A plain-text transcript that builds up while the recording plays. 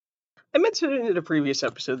I mentioned in a previous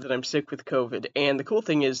episode that I'm sick with COVID, and the cool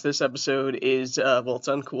thing is this episode is, well, it's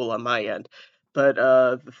uncool on my end, but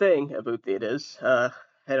the thing about it is, I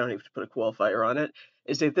don't have to put a qualifier on it,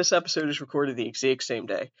 is that this episode is recorded the exact same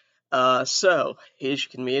day. So, as you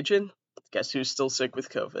can imagine, guess who's still sick with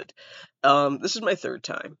COVID? This is my third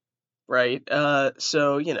time, right?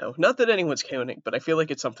 So, not that anyone's counting, but I feel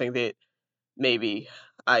like it's something that maybe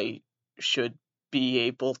I should be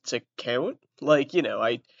able to count. Like,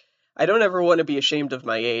 I don't ever want to be ashamed of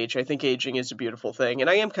my age. I think aging is a beautiful thing, and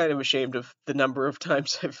I am kind of ashamed of the number of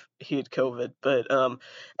times I've had COVID. But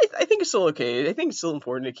I think it's still okay. I think it's still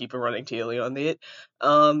important to keep a running tally on the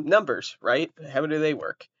numbers, right? How do they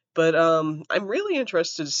work? But I'm really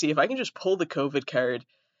interested to see if I can just pull the COVID card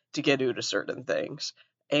to get out of certain things,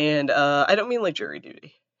 and I don't mean like jury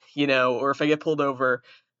duty, or if I get pulled over.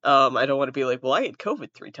 I don't want to be like, well, I had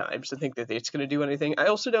COVID 3 times and think that it's going to do anything. I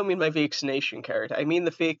also don't mean my vaccination card. I mean the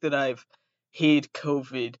fact that I've had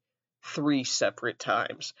COVID 3 separate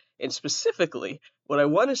times. And specifically, what I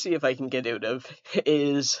want to see if I can get out of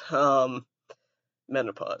is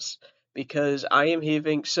menopause. Because I am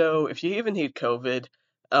having, so if you even had COVID,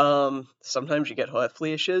 sometimes you get hot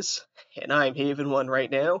flashes, and I'm having one right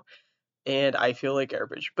now and I feel like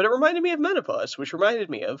garbage. But it reminded me of menopause, which reminded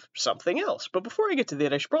me of something else. But before I get to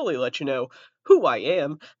that, I should probably let you know who I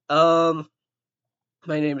am. My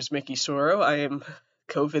name is Mickey Soro. I am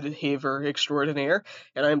COVID haver extraordinaire,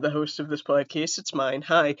 and I'm the host of this podcast. It's mine.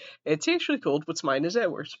 Hi. It's actually called What's Mine is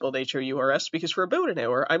Ours, spelled Hours, because for about an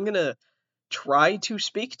hour, I'm going to try to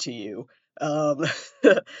speak to you um,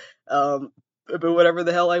 um, about whatever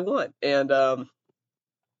the hell I want. And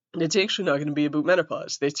it's actually not going to be about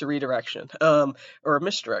menopause. It's a redirection, or a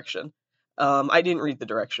misdirection. I didn't read the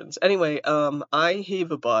directions. Anyway, I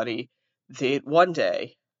have a body that one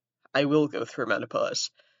day I will go through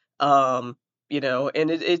menopause. And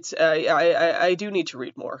it's I do need to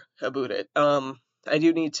read more about it. I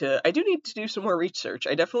do need to do some more research.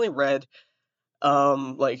 I definitely read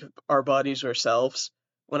like Our Bodies Ourselves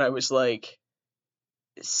when I was like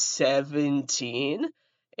 17,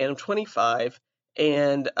 and I'm 25,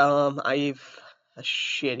 and I've a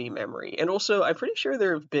shitty memory. And also, I'm pretty sure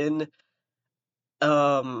there have been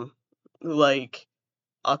um like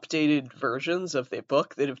updated versions of the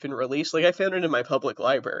book that have been released. Like I found it in my public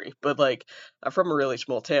library, but like I'm from a really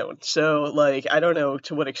small town, so like I don't know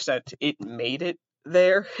to what extent it made it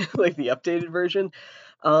there, like the updated version.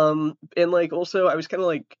 And like also I was kind of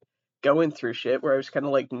like going through shit where I was kind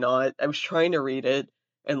of like not. I was trying to read it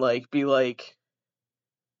and like be like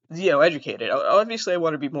educated. Obviously, I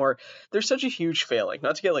want to be more. There's such a huge failing,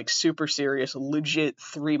 not to get like super serious, legit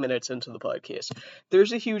 3 minutes into the podcast.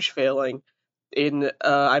 There's a huge failing in,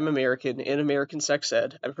 I'm American, in American sex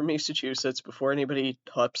ed. I'm from Massachusetts, before anybody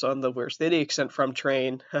hops on the where's the accent from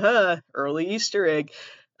train. Haha, early Easter egg.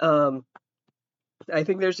 Um, I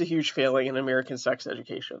think there's a huge failing in American sex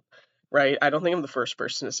education, right? I don't think I'm the first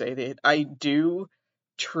person to say that. I do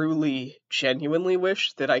truly, genuinely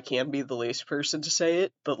wish that I can be the least person to say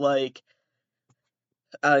it, but like,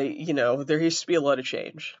 there used to be a lot of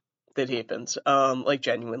change that happens. Like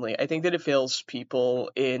genuinely, I think that it fails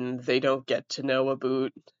people in they don't get to know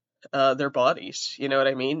about their bodies. You know what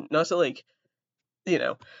I mean? Not to like you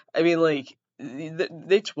know, I mean, like,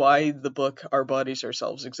 that's why the book Our Bodies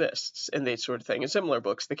Ourselves exists, and that sort of thing. And similar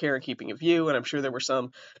books, The Care and Keeping of You, and I'm sure there were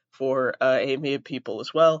some for AMA people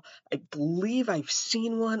as well. I believe I've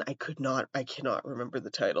seen one. I cannot remember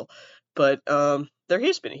the title, but there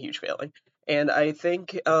has been a huge failing, and I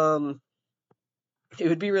think it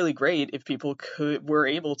would be really great if people were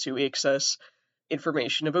able to access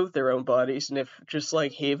information about their own bodies, and if just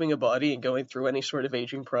like having a body and going through any sort of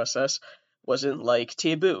aging process wasn't like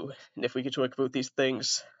taboo, and if we could talk about these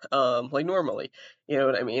things like normally, you know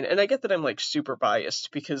what I mean? And I get that I'm like super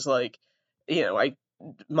biased because like I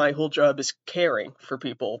my whole job is caring for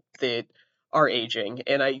people that are aging,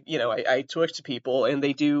 and I talk to people and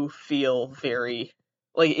they do feel very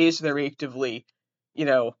like as they're actively you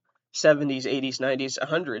know 70s, 80s, 90s,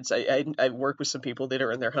 hundreds. I work with some people that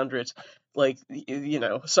are in their hundreds. Like,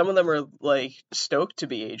 some of them are like stoked to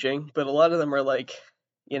be aging, but a lot of them are like,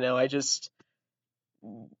 I just,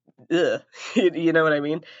 ugh, you know what I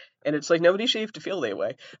mean? And it's like nobody should have to feel that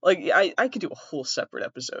way. Like, I could do a whole separate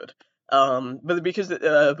episode, but because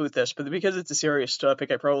about this, but because it's a serious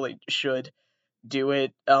topic, I probably should do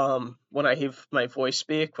it when I have my voice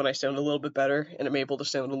back, when I sound a little bit better and I'm able to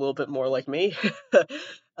sound a little bit more like me.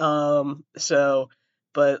 So,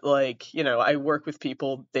 but like, I work with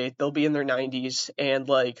people, they'll be in their 90s and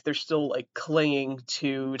like they're still like clinging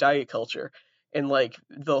to diet culture. and like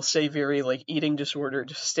they'll say very like eating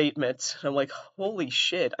disordered statements. I'm like, holy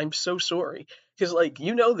shit, I'm so sorry, because like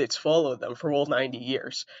that's followed them for all 90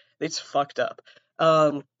 years. It's fucked up.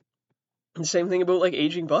 The same thing about like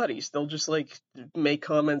aging bodies. They'll just like make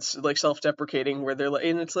comments like self-deprecating where they're like,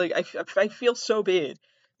 and it's like I feel so bad.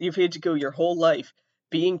 You've had to go your whole life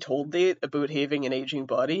being told that about having an aging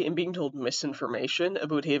body and being told misinformation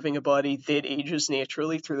about having a body that ages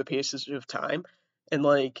naturally through the passage of time, and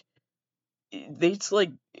like it's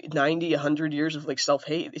like 90, 100 years of like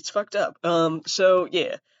self-hate. It's fucked up. So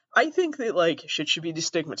yeah, I think that like shit should be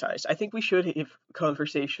destigmatized. I think we should have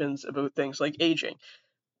conversations about things like aging,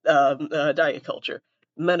 diet culture,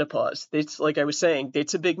 menopause. It's like I was saying,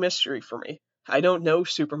 it's a big mystery for me. I don't know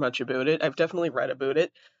super much about it. I've definitely read about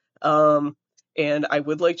it. Um, and I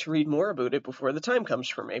would like to read more about it before the time comes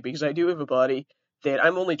for me, because I do have a body that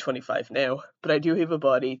I'm only 25 now, but I do have a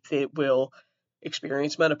body that will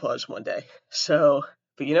experience menopause one day. So,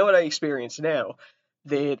 but you know what I experience now?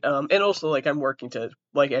 That and also like I'm working to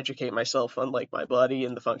like educate myself on like my body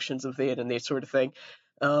and the functions of it and that sort of thing.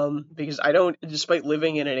 Because I don't, despite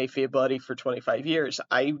living in an AFib body for 25 years,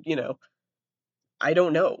 I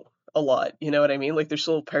don't know a lot. You know what I mean? Like there's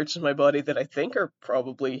still parts of my body that I think are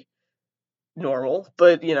probably normal,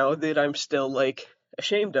 but that I'm still like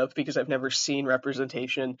ashamed of because I've never seen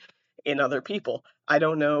representation in other people. I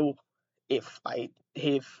don't know if I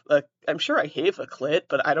have I'm sure I have a clit,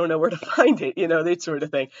 but I don't know where to find it, that sort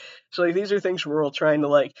of thing. So like these are things we're all trying to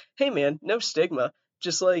like, hey man, no stigma.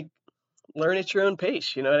 Just like learn at your own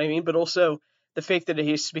pace, you know what I mean? But also the fact that it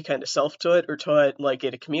has to be kind of self-taught or taught like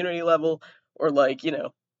at a community level, or like,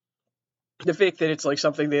 the fact that it's like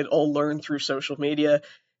something they'd all learn through social media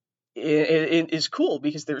it is cool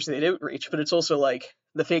because there's that outreach, but it's also like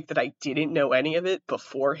the fact that I didn't know any of it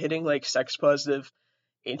before hitting like sex positive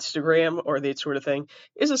Instagram or that sort of thing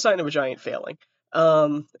is a sign of a giant failing.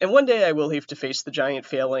 And one day I will have to face the giant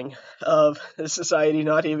failing of society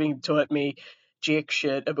not having taught me jack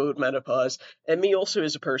shit about menopause, and me also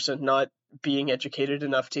as a person not being educated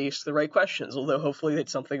enough to ask the right questions, although hopefully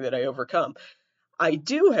that's something that I overcome. I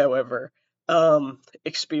do, however,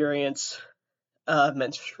 experience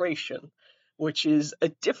menstruation, which is a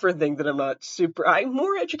different thing that I'm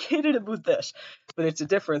more educated about this, but it's a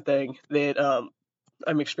different thing that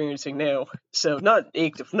I'm experiencing now. So not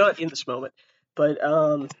active, not in this moment, but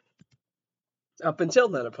up until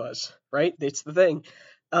menopause, right? That's the thing.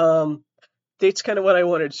 Um, that's kind of what I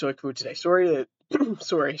wanted to talk about today. Sorry to,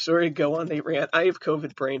 sorry to go on that rant. I have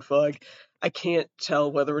COVID brain fog. I can't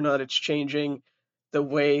tell whether or not it's changing the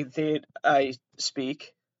way that I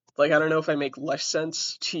speak. Like, I don't know if I make less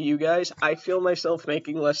sense to you guys. I feel myself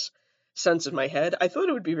making less sense in my head. I thought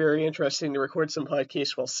it would be very interesting to record some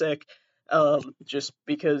podcasts while sick, just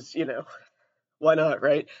because, why not,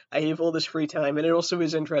 right? I have all this free time, and it also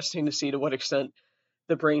is interesting to see to what extent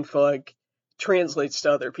the brain fog translates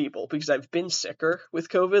to other people, because I've been sicker with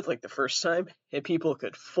COVID like the first time, and people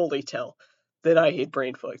could fully tell that I had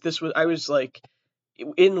brain fog. I was like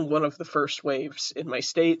in one of the first waves in my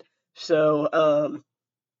state, so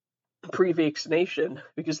pre-vaccination,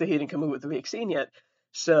 because they hadn't come out with the vaccine yet.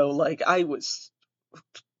 So like I was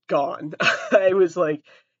gone. I was like,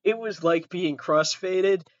 it was like being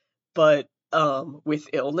crossfaded, but with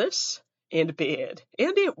illness and bad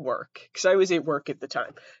and at work, because I was at work at the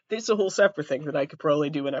time. It's a whole separate thing that I could probably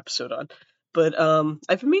do an episode on. But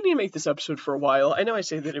I've been meaning to make this episode for a while. I know I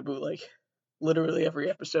say that about like literally every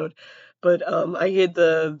episode, but I had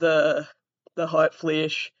the hot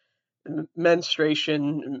flash,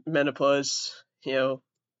 menstruation, menopause,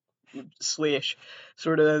 slash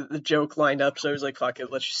sort of the joke lined up. So I was like, fuck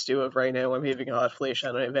it, let's just do it right now. I'm having a hot flash.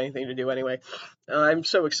 I don't have anything to do anyway. I'm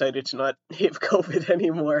so excited to not have COVID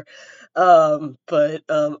anymore. But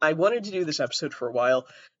I wanted to do this episode for a while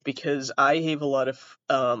because I have a lot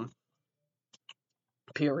of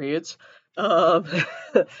periods. Um,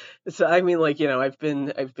 so I mean, like, I've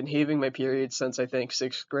been having my periods since I think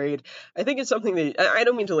sixth grade. I think it's something that I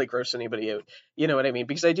don't mean to like gross anybody out. You know what I mean?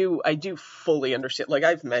 Because I do fully understand. Like,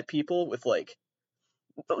 I've met people with like,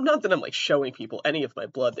 not that I'm like showing people any of my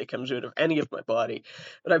blood that comes out of any of my body,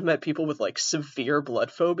 but I've met people with like severe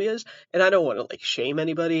blood phobias, and I don't want to like shame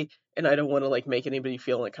anybody, and I don't want to like make anybody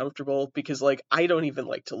feel uncomfortable, because like I don't even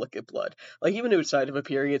like to look at blood. Like, even outside of a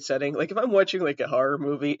period setting, like if I'm watching like a horror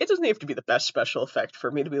movie, it doesn't have to be the best special effect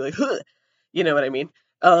for me to be like, huh, you know what I mean?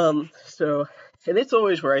 So, and it's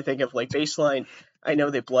always where I think of like baseline. I know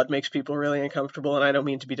that blood makes people really uncomfortable, and I don't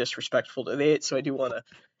mean to be disrespectful to that, so I do want to,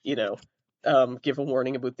 give a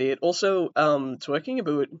warning about that. Also, talking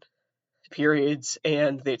about periods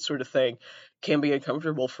and that sort of thing can be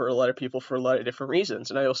uncomfortable for a lot of people for a lot of different reasons.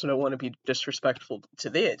 And I also don't want to be disrespectful to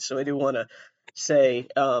that. So I do want to say,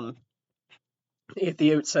 at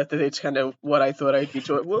the outset, that it's kind of what I thought I'd be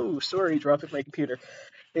talking. Whoa, sorry, dropping my computer.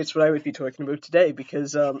 It's what I would be talking about today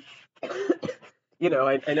because, I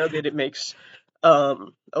know that it makes a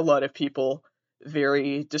lot of people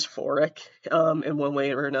very dysphoric in one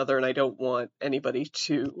way or another, and I don't want anybody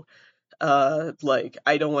to I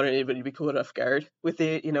don't want anybody to be caught off guard with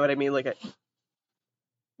it. You know what I mean?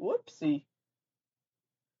 Whoopsie,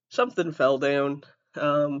 something fell down.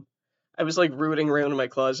 I was like rooting around in my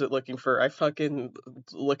closet looking for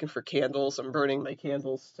candles. I'm burning my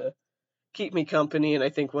candles to keep me company, and I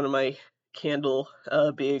think one of my candle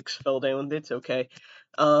bags fell down. That's okay.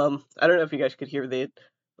 I don't know if you guys could hear that.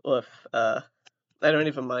 If I don't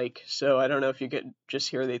have a mic, so I don't know if you could just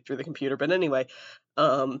hear that through the computer. But anyway,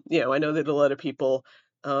 I know that a lot of people,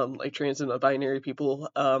 like trans and non-binary people,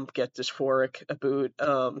 get dysphoric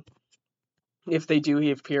about if they do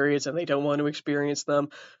have periods and they don't want to experience them,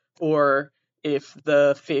 or if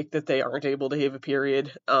the fact that they aren't able to have a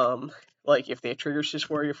period, if that triggers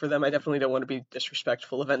dysphoria for them. I definitely don't want to be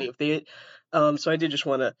disrespectful of any of that. So I did just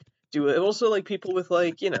want to do it. Also, like people with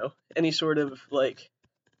any sort of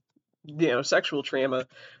sexual trauma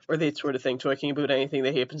or that sort of thing, talking about anything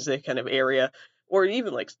that happens in that kind of area, or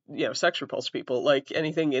even sex repulsed people, like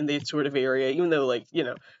anything in that sort of area, even though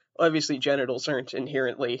obviously genitals aren't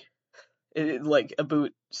inherently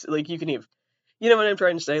about, you can have, you know what I'm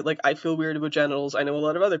trying to say? Like, I feel weird about genitals. I know a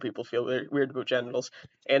lot of other people feel weird about genitals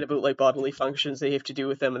and about bodily functions they have to do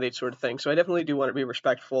with them and that sort of thing. So I definitely do want to be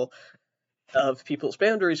respectful of people's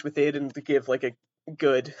boundaries with it and to give a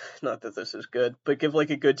good, not that this is good, but give a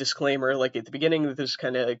good disclaimer at the beginning that this is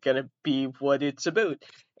kind of gonna be what it's about.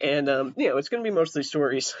 And it's gonna be mostly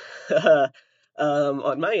stories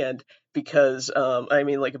on my end because about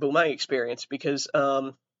my experience, because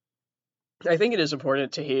I think it is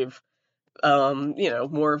important to have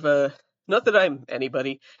more of a, not that I'm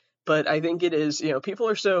anybody, but I think it is, people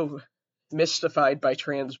are so mystified by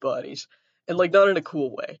trans bodies and not in a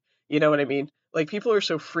cool way. You know what I mean? People are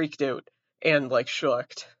so freaked out and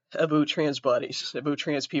shocked about trans bodies, about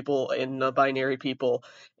trans people and non-binary people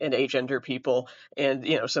and agender people. And,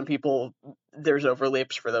 some people, there's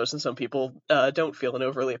overlaps for those, and some people don't feel an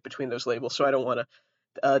overlap between those labels. So I don't want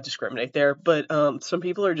to discriminate there. But some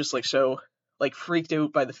people are just so freaked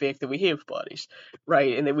out by the fact that we have bodies,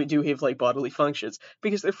 right? And that we do have bodily functions,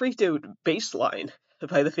 because they're freaked out baseline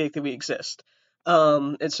by the fact that we exist.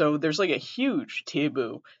 And so there's a huge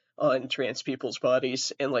taboo on trans people's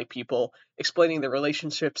bodies and people explaining their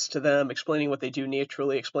relationships to them, explaining what they do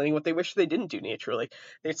naturally, explaining what they wish they didn't do naturally.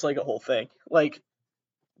 It's a whole thing.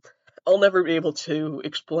 I'll never be able to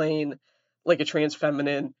explain a trans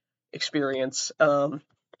feminine experience,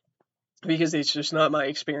 because it's just not my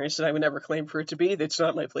experience, and I would never claim for it to be. That's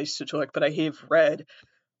not my place to talk. But I have read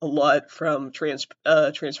a lot from trans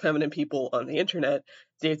feminine people on the internet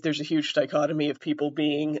that there's a huge dichotomy of people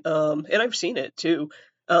being, and I've seen it too,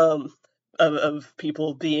 of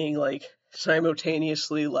people being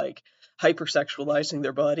simultaneously hypersexualizing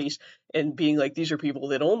their bodies and being these are people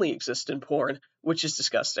that only exist in porn, which is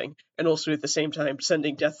disgusting, and also at the same time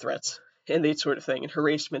sending death threats and that sort of thing, and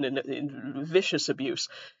harassment and vicious abuse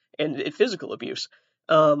and physical abuse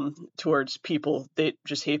towards people that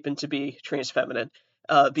just happen to be trans feminine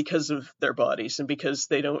because of their bodies and because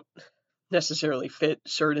they don't necessarily fit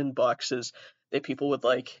certain boxes that people would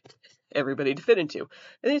like everybody to fit into.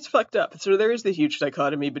 And it's fucked up. So there is the huge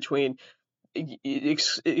dichotomy between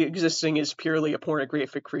existing as purely a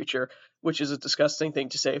pornographic creature, which is a disgusting thing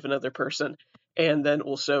to say of another person, and then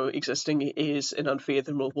also existing as an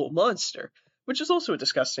unfathomable monster, which is also a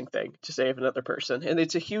disgusting thing to say of another person. And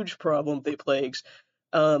it's a huge problem that plagues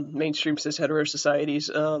mainstream cis hetero society's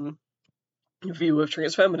view of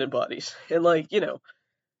trans feminine bodies. And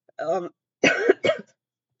um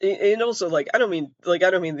and also I don't mean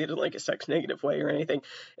that in a sex negative way or anything.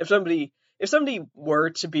 If somebody were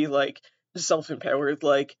to be self-empowered,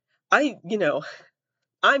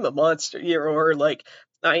 I'm a monster, or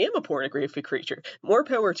I am a pornographic creature, more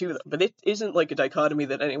power to them. But it isn't a dichotomy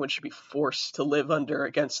that anyone should be forced to live under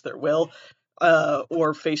against their will,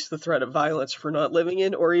 or face the threat of violence for not living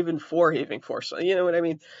in, or even for having force. You know what I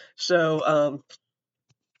mean? So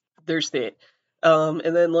there's that.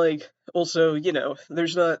 And then also,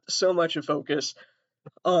 there's not so much a focus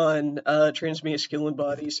on transmasculine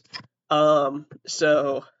bodies.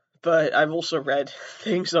 But I've also read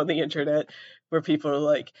things on the internet where people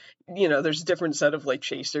are there's a different set of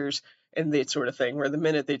chasers and that sort of thing, where the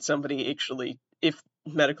minute that somebody actually, if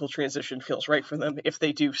medical transition feels right for them if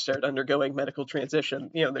they do start undergoing medical transition.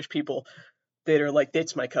 There's people that are like,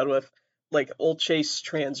 that's my cutoff. Like, I'll chase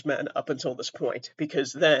trans men up until this point,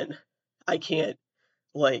 because then I can't,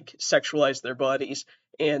 like, sexualize their bodies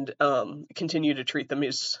and continue to treat them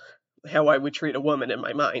as how I would treat a woman in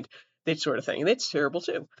my mind, that sort of thing. And that's terrible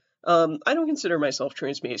too. I don't consider myself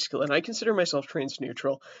transmasculine. I consider myself trans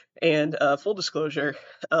neutral. And full disclosure,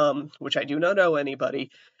 which I do not owe anybody,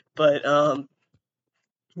 but I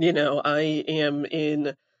am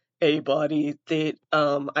in a body that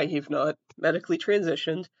I have not medically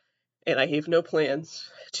transitioned, and I have no plans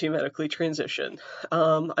to medically transition.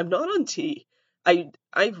 I'm not on T. I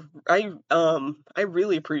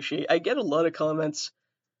really appreciate. I get a lot of comments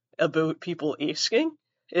about people asking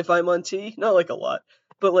if I'm on T. Not like a lot,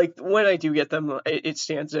 but like when I do get them, it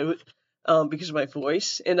stands out because of my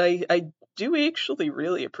voice, and I do actually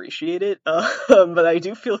really appreciate it. But I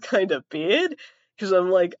do feel kind of bad because I'm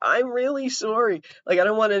like, I'm really sorry. Like, I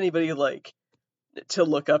don't want anybody like to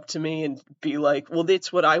look up to me and be like, well,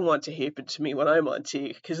 that's what I want to happen to me when I'm on T,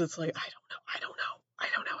 because it's like, I don't know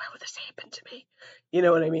how this happened to me. You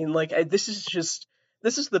know what I mean? Like, this is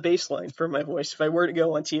the baseline for my voice. If I were to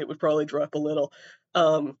go on T, it would probably drop a little.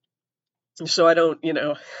 So I don't,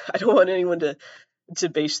 I don't want anyone to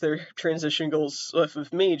base their transition goals off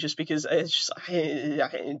of me, just because I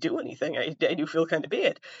didn't do anything. I do feel kind of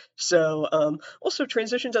bad. So, also,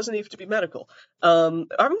 transition doesn't have to be medical. I'm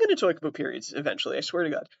going to talk about periods eventually, I swear to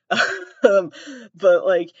God. But,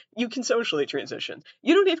 like, you can socially transition.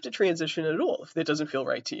 You don't have to transition at all if it doesn't feel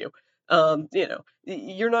right to you.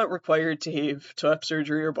 You're not required to have top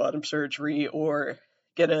surgery or bottom surgery or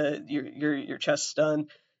get your chest done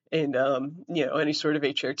and any sort of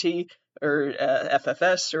HRT or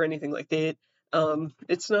FFS or anything like that.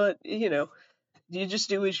 It's not, you just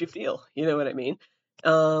do as you feel. You know what I mean?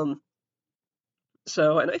 So,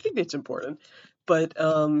 and I think that's important. But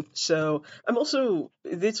so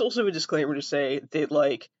it's also a disclaimer to say that,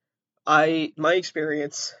 like, my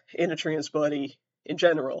experience in a trans body in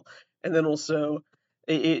general, and then also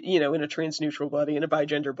in a trans neutral body, in a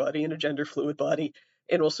bigender body, in a gender fluid body,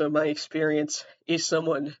 and also my experience is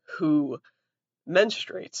someone who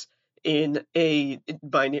menstruates in a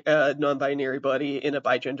non-binary body, in a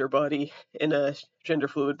bigender body, in a gender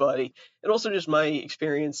fluid body, and also just my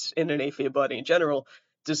experience in an AFAB body in general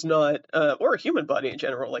does not, or a human body in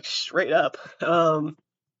general, like straight up,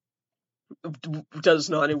 does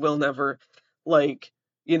not and will never, like,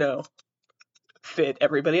 fit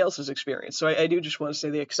everybody else's experience. So I do just want to say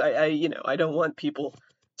that, because I don't want people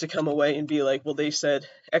to come away and be like, well, they said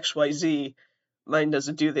XYZ, mine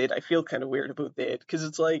doesn't do that. I feel kind of weird about that, because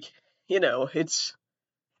it's like, it's,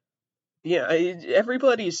 yeah,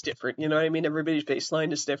 everybody's different, you know what I mean? Everybody's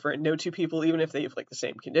baseline is different. No two people, even if they have like the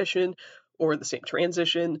same condition or the same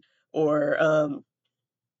transition or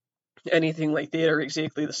anything like that, are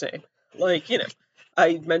exactly the same. Like,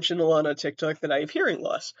 I mentioned a lot on TikTok that I have hearing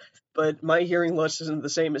loss, but my hearing loss isn't the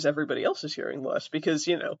same as everybody else's hearing loss, because,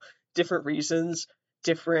 different reasons,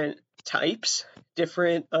 different types,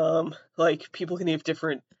 different, like, people can have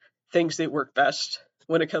different things that work best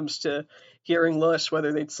when it comes to hearing loss,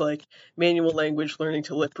 whether it's like manual language, learning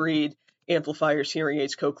to lip read, amplifiers, hearing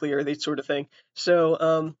aids, cochlear, that sort of thing.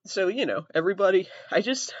 So, everybody, I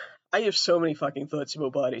have so many fucking thoughts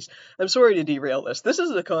about bodies. I'm sorry to derail this. This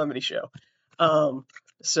is a comedy show.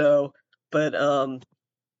 So, but,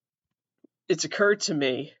 it's occurred to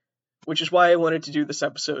me, which is why I wanted to do this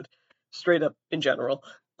episode straight up in general.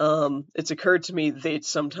 It's occurred to me that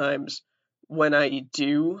sometimes when I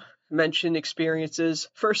do mention experiences,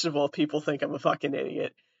 first of all, people think I'm a fucking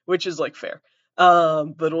idiot, which is like fair.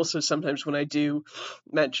 But also sometimes when I do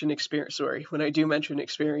mention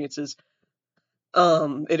experiences,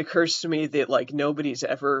 it occurs to me that, like, nobody's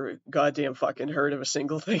ever goddamn fucking heard of a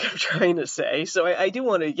single thing I'm trying to say. So I do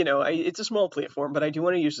want to, it's a small platform, but I do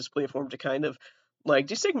want to use this platform to kind of, like,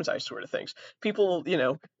 destigmatize sort of things. People,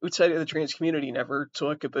 outside of the trans community never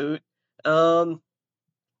talk about,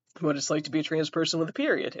 what it's like to be a trans person with a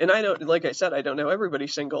period. And I don't, like I said, I don't know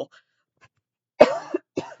everybody's single.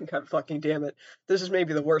 God fucking damn it. This is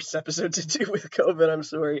maybe the worst episode to do with COVID, I'm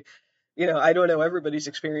sorry. I don't know everybody's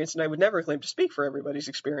experience, and I would never claim to speak for everybody's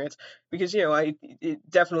experience, because, I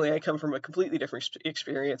come from a completely different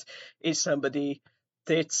experience as somebody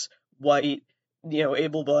that's white,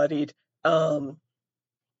 able-bodied,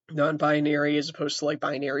 non-binary as opposed to, like,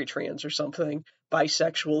 binary trans or something,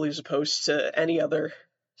 bisexual as opposed to any other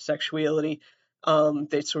sexuality,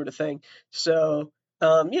 that sort of thing. So,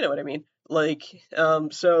 you know what I mean? Like,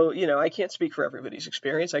 so, I can't speak for everybody's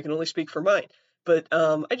experience. I can only speak for mine. But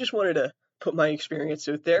I just wanted to put my experience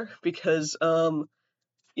out there because,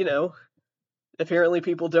 you know, apparently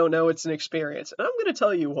people don't know it's an experience. And I'm going to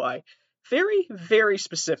tell you why. Very, very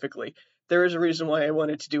specifically, there is a reason why I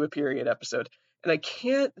wanted to do a period episode. And I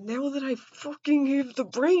can't, now that I fucking have the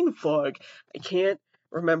brain fog, I can't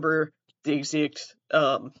remember the exact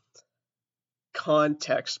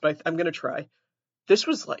context, but I'm going to try. This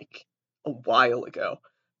was like a while ago.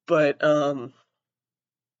 But,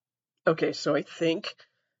 okay, so I think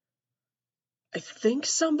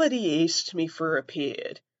somebody aced me for a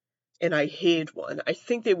period, and I hid one. I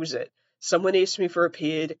think that was it. Someone aced me for a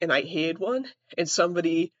period, and I hid one, and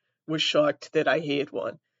somebody was shocked that I hid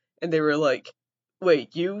one. And they were like,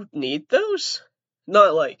 wait, you need those?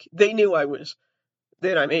 Not like, they knew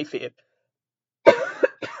that I'm AFib.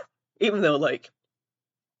 Even though, like,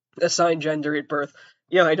 assigned gender at birth,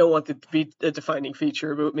 I don't want it to be a defining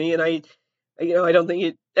feature about me, and I don't think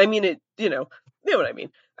it, I mean, it, you know what I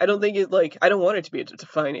mean. I don't think it, like, I don't want it to be a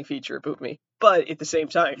defining feature about me, but at the same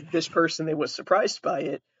time, this person that was surprised by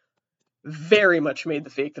it very much made the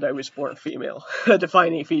fact that I was born female a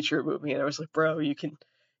defining feature about me, and I was like, bro, you can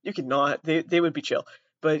not, they would be chill,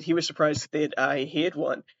 but he was surprised that I had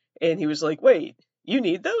one, and he was like, wait, you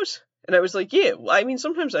need those? And I was like, yeah, I mean,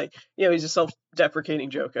 sometimes he's a self-deprecating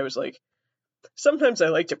joke. I was like, sometimes I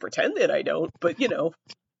like to pretend that I don't, but,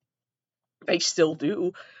 I still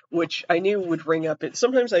do, which I knew would ring up it.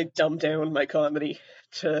 Sometimes I dumb down my comedy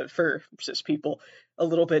for cis people a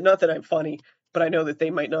little bit. Not that I'm funny, but I know that they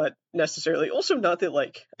might not necessarily. Also, not that,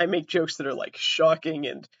 like, I make jokes that are, like, shocking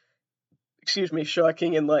and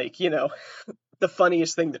like, the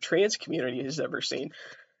funniest thing the trans community has ever seen.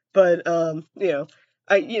 But,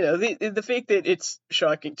 the fact that it's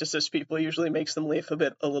shocking to cis people usually makes them laugh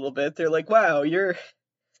a little bit. They're like, wow, you're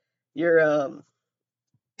you're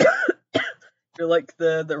like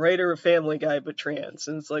the writer of Family Guy, but trans.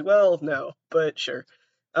 And it's like, well, no, but sure.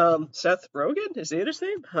 Seth Rogen? Is that his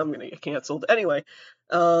name? I'm gonna get canceled. Anyway,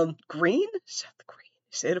 Green? Seth Green.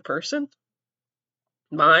 Is that a person?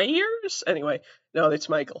 Myers? Anyway, no, it's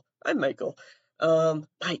Michael. I'm Michael.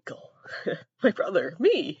 Michael. My brother.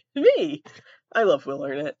 Me. I love Will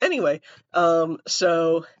Arnett. Anyway,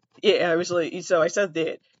 so, yeah, I was like, so I said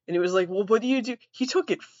that, and he was like, well, what do you do? He took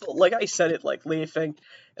it full, like, I said it, like, laughing,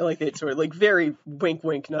 and, like, that sort of, like, very wink,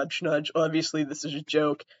 wink, nudge, nudge. Obviously, this is a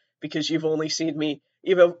joke, because you've only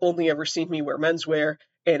ever seen me wear menswear,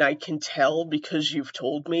 and I can tell because you've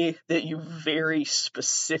told me that you very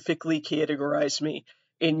specifically categorize me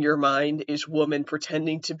in your mind as woman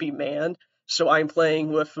pretending to be man. So I'm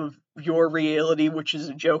playing with your reality, which is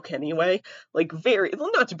a joke anyway. Like, very,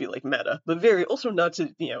 well, not to be like meta, but very, also not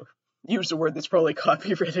to, use a word that's probably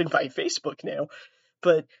copyrighted by Facebook now,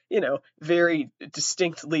 but, very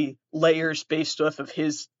distinctly layers based off of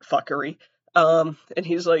his fuckery. And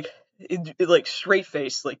he's like, like, straight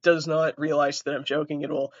face, like, does not realize that I'm joking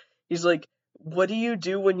at all. He's like, what do you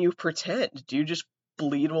do when you pretend? Do you just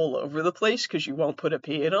bleed all over the place because you won't put a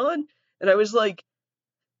pad on? And I was like,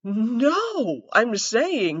 no, I'm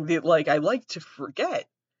saying that, like, I like to forget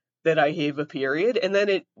that I have a period, and then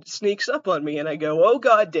it sneaks up on me, and I go, oh,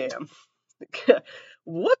 goddamn.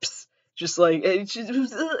 Whoops. Just like,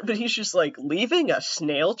 but he's just like leaving a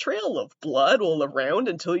snail trail of blood all around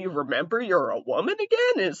until you remember you're a woman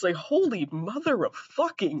again? And it's like, holy mother of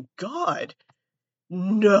fucking God.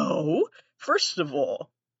 No. First of all,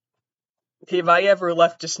 have I ever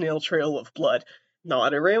left a snail trail of blood?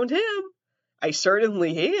 Not around him. I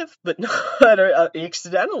certainly have, but not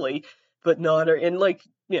accidentally, but not, and like,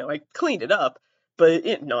 I cleaned it up,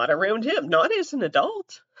 but not around him, not as an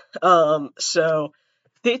adult. So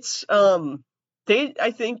it's,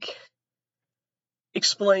 I think,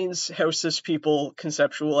 explains how cis people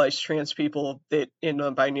conceptualize trans people and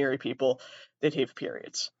non-binary people that have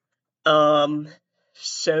periods.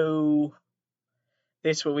 So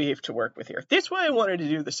that's what we have to work with here. That's why I wanted to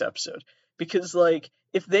do this episode. Because, like,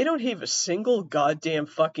 if they don't have a single goddamn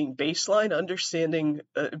fucking baseline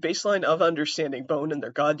of understanding bone in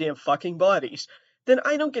their goddamn fucking bodies, then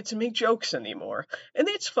I don't get to make jokes anymore. And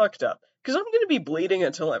that's fucked up. Because I'm gonna be bleeding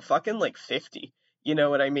until I'm fucking, like, 50. You know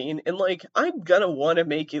what I mean? And, like, I'm gonna want to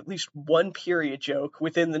make at least one period joke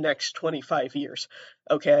within the next 25 years.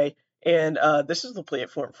 Okay? And, this is the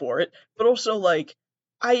platform for it. But also, like,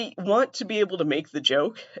 I want to be able to make the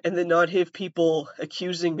joke and then not have people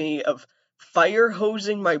accusing me of fire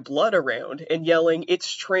hosing my blood around and yelling,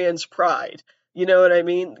 it's trans pride. You know what I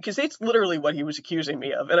mean? Because it's literally what he was accusing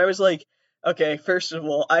me of. And I was like, okay, first of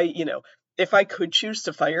all, if I could choose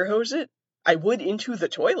to fire hose it, I would into the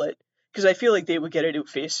toilet because I feel like they would get it out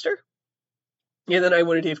faster. And then I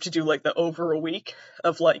wouldn't have to do like the over a week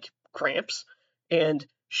of like cramps and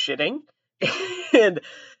shitting and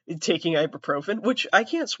taking ibuprofen, which I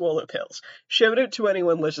can't swallow pills. Shout out to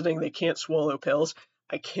anyone listening that can't swallow pills.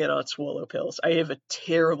 I cannot swallow pills. I have a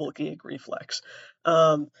terrible gag reflex.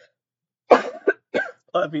 Um,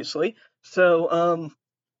 obviously.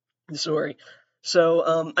 Sorry.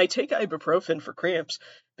 I take ibuprofen for cramps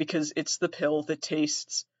because it's the pill that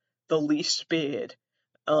tastes the least bad,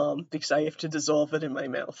 because I have to dissolve it in my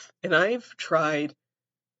mouth. And I've tried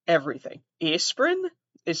everything. Aspirin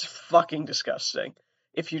is fucking disgusting.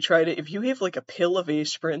 If you have like a pill of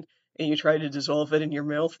aspirin and you try to dissolve it in your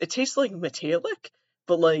mouth, it tastes like metallic,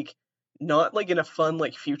 but like not like in a fun,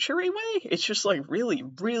 like futury way. It's just like really,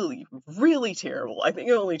 really, really terrible. I think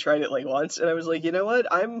I only tried it like once and I was like, you know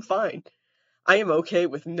what? I'm fine. I am okay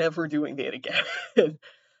with never doing that again.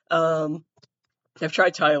 um, I've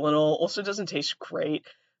tried Tylenol. Also doesn't taste great.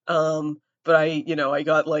 But I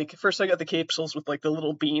got like first I got the capsules with like the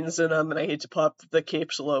little beans in them, and I had to pop the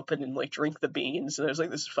capsule open and like drink the beans, and I was like,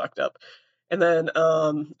 this is fucked up. And then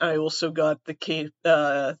I also got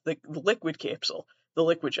the liquid capsule, the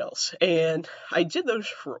liquid gels, and I did those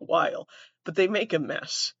for a while, but they make a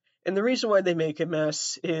mess. And the reason why they make a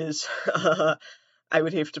mess is I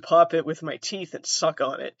would have to pop it with my teeth and suck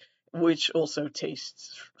on it, which also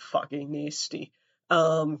tastes fucking nasty.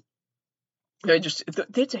 Um,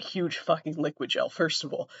 that's a huge fucking liquid gel, first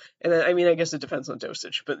of all. And then, I mean, I guess it depends on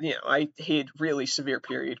dosage, but, I had really severe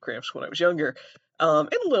period cramps when I was younger,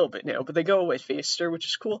 and a little bit now, but they go away faster, which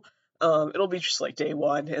is cool. It'll be just like day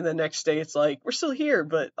one, and the next day it's like, we're still here,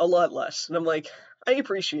 but a lot less. And I'm like, I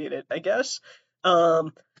appreciate it, I guess.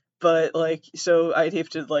 But like, so I'd have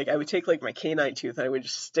to like, I would take like my canine tooth and I would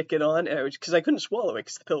just stick it on, and because I couldn't swallow it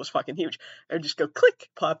because the pill was fucking huge. I would just go click,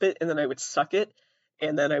 pop it, and then I would suck it,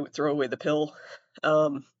 and then I would throw away the pill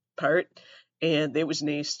part, and it was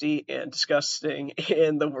nasty and disgusting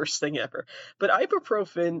and the worst thing ever. But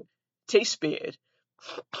ibuprofen tastes bad,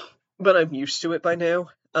 but I'm used to it by now.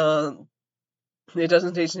 It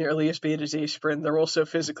doesn't taste nearly as bad as aspirin. They're also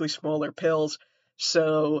physically smaller pills,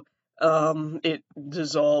 so it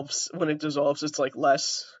dissolves. When it dissolves, it's like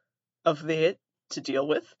less of that to deal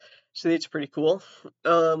with. So that's pretty cool.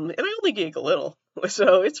 And I only gag a little,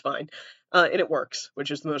 so it's fine. And it works, which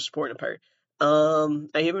is the most important part.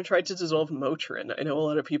 I haven't tried to dissolve Motrin. I know a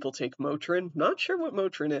lot of people take Motrin. Not sure what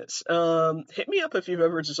Motrin is. Hit me up if you've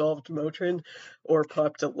ever dissolved Motrin or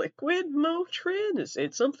popped a liquid Motrin. Is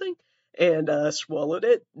it something? And swallowed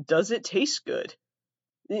it. Does it taste good?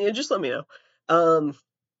 Yeah, just let me know.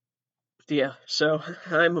 Yeah, so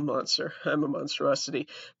I'm a monster. I'm a monstrosity.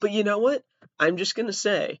 But you know what? I'm just gonna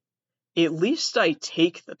say, at least I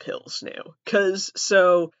take the pills now.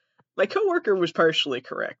 So, my coworker was partially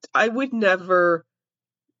correct. I would never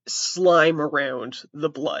slime around the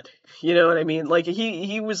blood. You know what I mean? Like,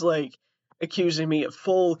 he was, like, accusing me of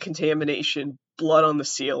full contamination, blood on the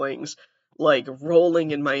ceilings, like,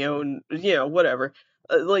 rolling in my own, whatever.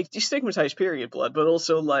 Like, destigmatized period blood, but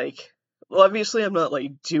also, like, well, obviously I'm not,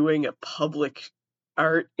 like, doing a public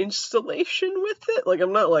art installation with it. Like,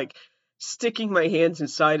 I'm not, like, sticking my hands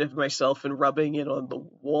inside of myself and rubbing it on the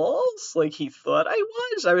walls like he thought I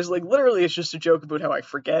was. I was like, literally, it's just a joke about how I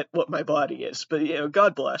forget what my body is. But,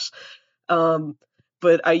 God bless.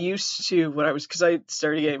 But I used to, because I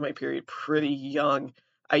started getting my period pretty young,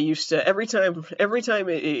 I used to, every time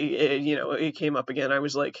it came up again, I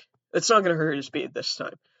was like, it's not going to hurt as bad this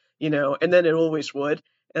time, and then it always would.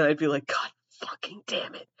 And I'd be like, God fucking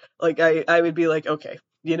damn it. Like, I would be like, okay,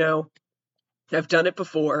 I've done it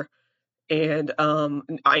before, and I'm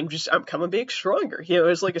coming back stronger.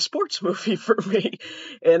 It's like a sports movie for me,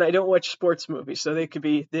 and I don't watch sports movies, so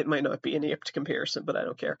it might not be an apt comparison, but I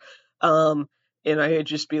don't care. And I'd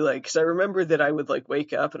just be like, because I remember that I would like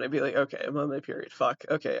wake up and I'd be like, okay, I'm on my period. Fuck.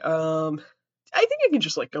 Okay. I think I can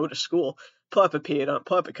just like go to school, pop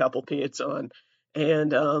a couple pads on,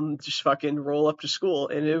 and just fucking roll up to school.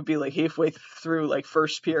 And it would be like halfway through like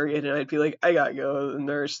first period, and I'd be like, I gotta go to the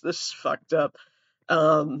nurse. This is fucked up.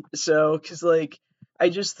 Because like I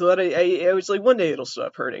just thought I was like, one day it'll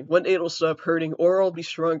stop hurting. One day it'll stop hurting, or I'll be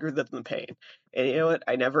stronger than the pain. And you know what?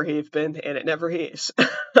 I never have been, and it never has.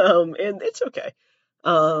 And it's okay.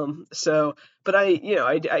 But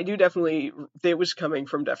I do definitely, it was coming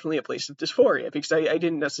from definitely a place of dysphoria, because I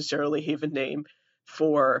didn't necessarily have a name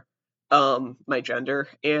for, my gender,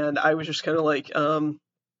 and I was just kind of like,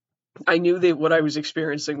 I knew that what I was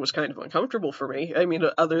experiencing was kind of uncomfortable for me. I mean,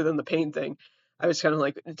 other than the pain thing, I was kind of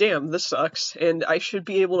like, damn, this sucks, and I should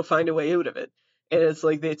be able to find a way out of it. And it's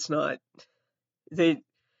like, it's not,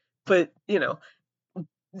 but,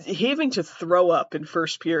 having to throw up in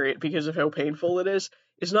first period because of how painful it is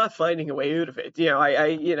not finding a way out of it.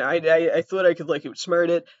 I thought I could like outsmart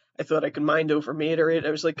it. I thought I could mind over matter it.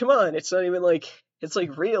 I was like, come on, it's not even like, it's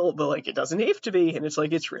like real, but like it doesn't have to be. And it's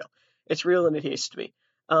like, it's real. It's real and it has to be.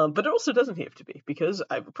 But it also doesn't have to be because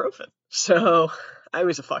ibuprofen. So I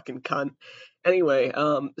was a fucking cunt. Anyway,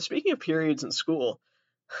 speaking of periods in school,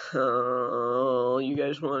 oh, you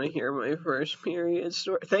guys want to hear my first period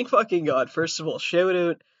story? Thank fucking God. First of all, shout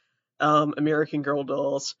out American Girl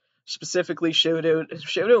dolls. Specifically, shout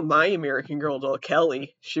out my American Girl doll,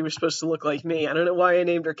 Kelly. She was supposed to look like me. I don't know why I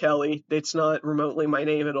named her Kelly. It's not remotely my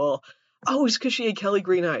name at all. Oh, it's because she had Kelly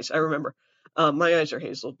green eyes. I remember. My eyes are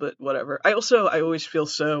hazel, but whatever. I always feel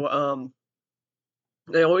so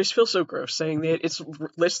gross saying that it's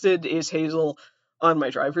listed as hazel on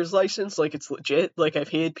my driver's license, like it's legit. Like I've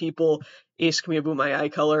had people ask me about my eye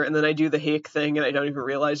color, and then I do the hick thing, and I don't even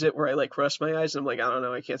realize it, where I like cross my eyes, and I'm like, I don't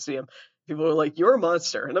know, I can't see them. People are like, "You're a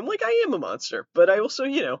monster," and I'm like, I am a monster, but I also,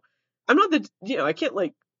 I'm not I can't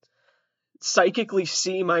like psychically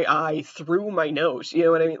see my eye through my nose. You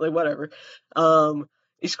know what I mean? Like whatever.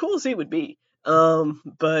 As cool as it would be.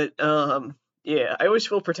 But yeah, I always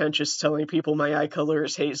feel pretentious telling people my eye color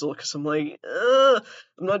is hazel because I'm like, I'm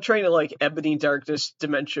not trying to like ebony darkness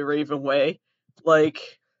dementia raven way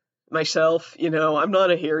like myself. I'm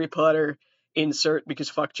not a Harry Potter insert because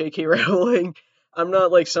fuck J.K. Rowling. I'm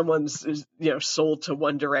not like someone's sold to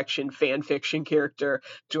One Direction fan fiction character.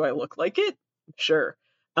 Do I look like it? Sure.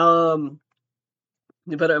 But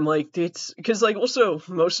I'm like, it's because like also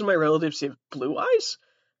most of my relatives have blue eyes.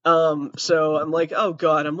 So I'm like, oh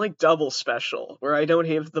god, I'm like double special where I don't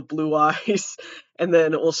have the blue eyes, and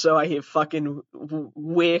then also I have fucking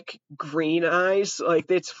wick green eyes. Like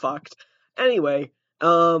that's fucked. Anyway,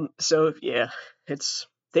 so yeah, that's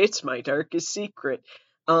my darkest secret.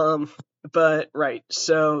 But right,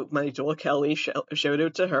 so my doll Kelly, shout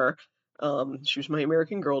out to her. She was my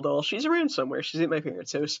American Girl doll. She's around somewhere. She's at my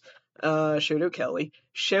parents' house. Shout out Kelly.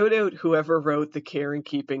 Shout out whoever wrote The Care and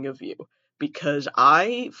Keeping of You. Because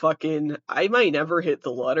I might never hit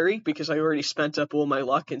the lottery because I already spent up all my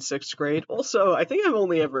luck in 6th grade. Also, I think I've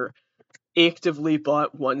only ever actively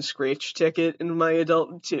bought one scratch ticket in my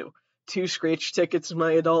two scratch tickets in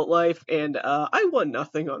my adult life, and I won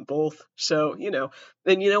nothing on both. So, and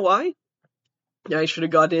you know why? I should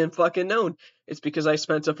have goddamn fucking known. It's because I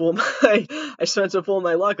spent up all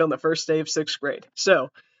my luck on the first day of 6th grade. So,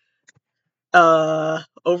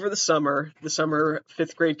 over the summer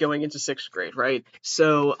 5th grade going into 6th grade, right?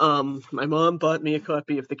 So, my mom bought me a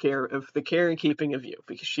copy of the Care and Keeping of You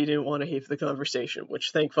because she didn't want to have the conversation, which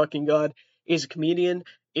thank fucking God, is a comedian,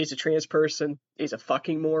 is a trans person, is a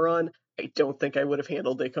fucking moron. I don't think I would have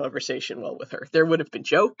handled the conversation well with her. There would have been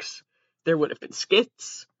jokes, there would have been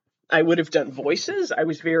skits, I would have done voices. I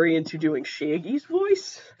was very into doing Shaggy's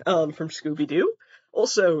voice, from Scooby-Doo.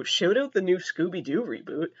 Also, shout out the new Scooby-Doo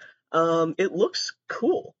reboot. It looks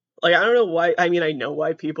cool. Like, I don't know why, I mean, I know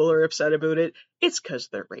why people are upset about it. It's because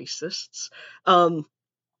they're racists. It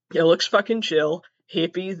looks fucking chill.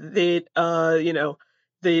 Happy that,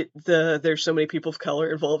 there's so many people of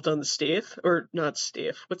color involved on the staff, or not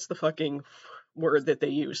staff, what's the fucking word that they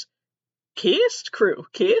use? Cast?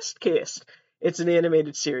 It's an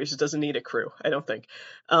animated series. It doesn't need a crew, I don't think.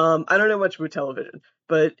 I don't know much about television,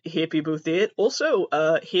 but happy about that. Also,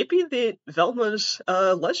 happy that Velma's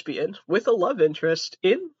lesbian with a love interest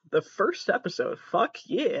in the first episode. Fuck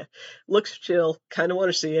yeah. Looks chill. Kind of want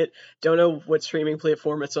to see it. Don't know what streaming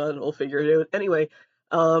platform it's on. We'll figure it out. Anyway,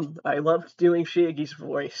 I loved doing Shaggy's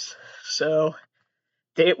voice, so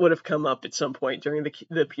that would have come up at some point during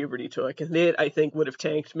the puberty talk, and that I think would have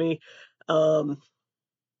tanked me.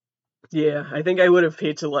 Yeah, I think I would have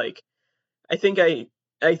paid to like. I think I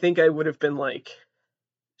would have been like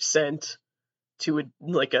sent to a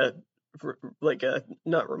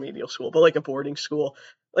not remedial school, but like a boarding school,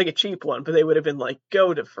 like a cheap one. But they would have been like,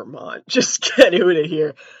 go to Vermont, just get out of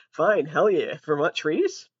here. Fine, hell yeah, Vermont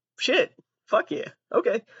trees, shit, fuck yeah,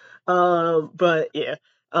 okay. But yeah.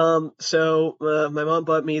 So my mom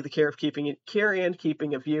bought me the Care and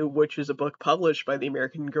Keeping of You, which is a book published by the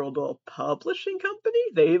American Girl Doll Publishing Company.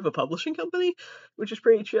 They have a publishing company, which is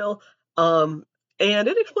pretty chill. And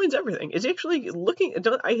it explains everything. It's actually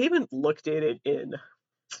I haven't looked at it in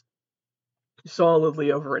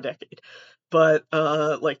solidly over a decade, but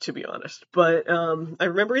like, to be honest, but I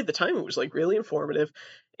remember at the time it was like really informative,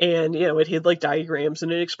 and it had like diagrams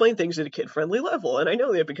and it explained things at a kid-friendly level, and I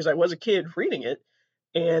know that because I was a kid reading it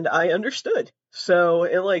and I understood. So,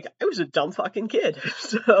 and like, I was a dumb fucking kid.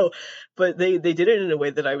 So, but they did it in a way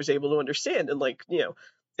that I was able to understand and like,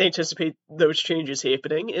 anticipate those changes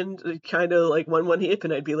happening, and kind of like when one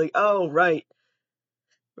happened, I'd be like, oh, right.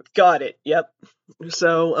 Got it. Yep.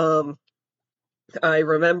 So, I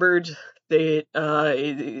remembered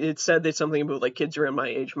it said that something about like kids around my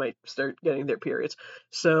age might start getting their periods.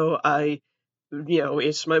 So I,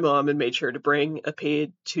 it's my mom and made sure to bring a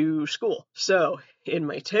pad to school. So in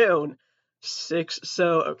my town,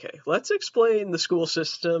 okay, let's explain the school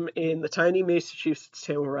system in the tiny Massachusetts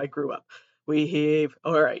town where I grew up. We have,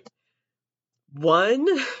 all right, 1,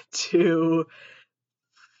 2,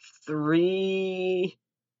 3,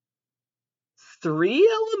 3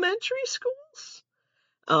 elementary schools,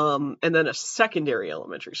 and then a secondary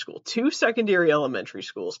elementary school, 2 secondary elementary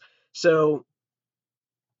schools. So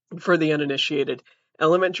for the uninitiated,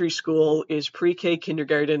 elementary school is pre-K,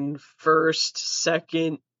 kindergarten, first,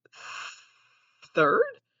 second, third?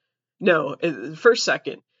 No, first,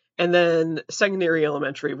 second. And then secondary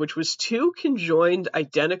elementary, which was 2 conjoined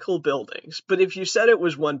identical buildings. But if you said it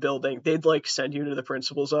was one building, they'd like send you to the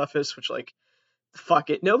principal's office, which like, fuck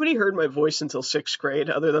it. Nobody heard my voice until 6th grade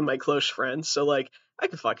other than my close friends. So like, I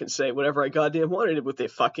could fucking say whatever I goddamn wanted with the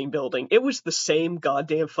fucking building. It was the same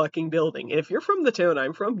goddamn fucking building. And if you're from the town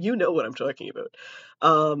I'm from, you know what I'm talking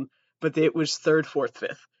about. But it was 3rd, 4th,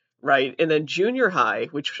 5th, right? And then junior high,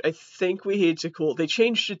 which I think we had to call, they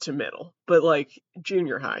changed it to middle, but like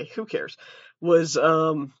junior high, who cares? Was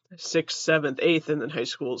 6th, 7th, 8th, and then high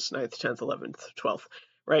school's 9th, 10th, 11th, 12th.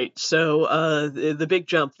 Right. So the big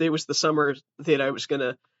jump, there was the summer that I was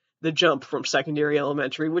gonna the jump from secondary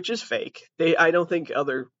elementary, which is fake. I don't think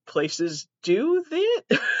other places do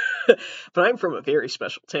that. But I'm from a very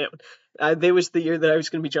special town. There was the year that I was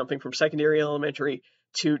gonna be jumping from secondary elementary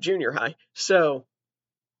to junior high. So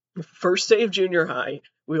first day of junior high,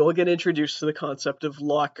 we all get introduced to the concept of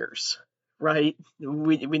lockers. Right?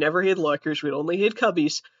 We never had lockers, we'd only had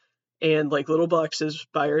cubbies and like little boxes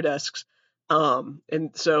by our desks.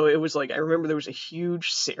 And so it was like, I remember there was a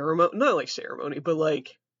huge ceremony, not like ceremony, but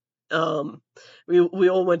like, we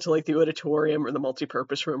all went to like the auditorium or the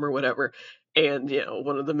multi-purpose room or whatever. And,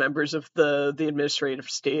 one of the members of the administrative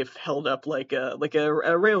staff held up like a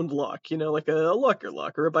round lock, like a locker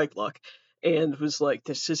lock or a bike lock, and was like,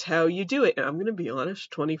 this is how you do it. And I'm going to be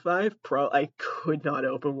honest, 25 I could not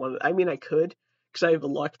open one. I mean, I could, because I have a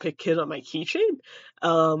lockpick kit on my keychain.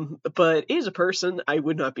 But as a person, I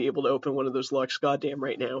would not be able to open one of those locks goddamn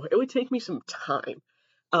right now. It would take me some time.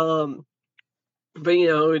 But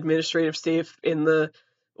administrative staff in the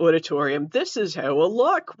auditorium, this is how a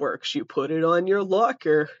lock works. You put it on your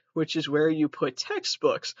locker, which is where you put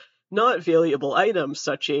textbooks, not valuable items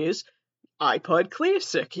such as iPod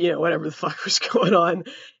Classic, whatever the fuck was going on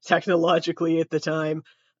technologically at the time.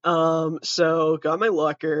 So got my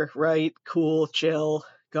locker, right? Cool, chill.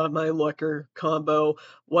 Got my locker combo.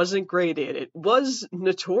 Wasn't great at it. Was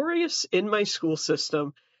notorious in my school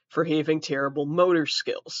system for having terrible motor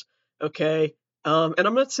skills. Okay? And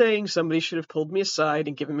I'm not saying somebody should have pulled me aside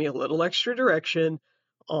and given me a little extra direction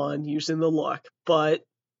on using the lock, but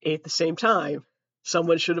at the same time,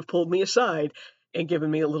 someone should have pulled me aside and given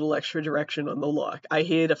me a little extra direction on the lock. I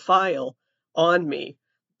had a file on me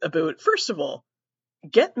about, first of all,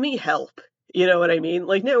 get me help. You know what I mean?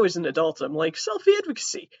 Like now as an adult, I'm like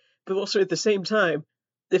self-advocacy, but also at the same time,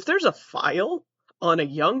 if there's a file on a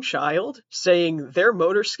young child saying their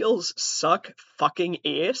motor skills suck fucking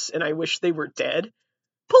ass and I wish they were dead,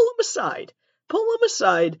 pull them aside. Pull them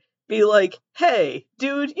aside. Be like, hey,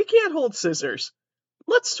 dude, you can't hold scissors.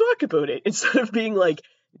 Let's talk about it. Instead of being like,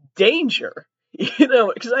 danger.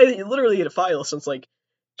 Because I literally had a file since like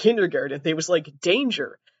kindergarten. They was like,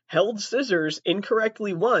 danger. Held scissors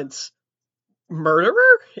incorrectly once. Murderer?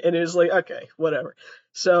 And it was like, okay, whatever.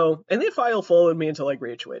 So, and the file followed me until I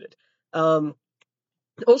graduated.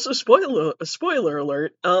 Also, spoiler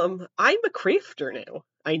alert, I'm a crafter now.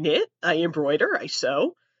 I knit, I embroider, I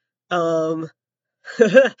sew. Guess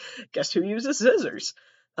who uses scissors?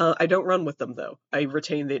 I don't run with them though. I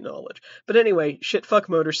retain that knowledge. But anyway, shit fuck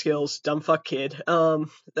motor skills, dumb fuck kid. And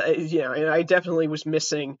I definitely was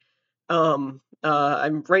missing. I'm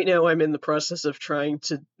right now I'm in the process of trying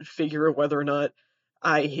to figure out whether or not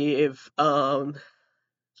I have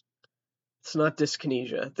it's not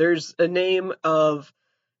dyskinesia. There's a name of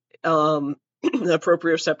a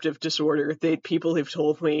proprioceptive disorder that people have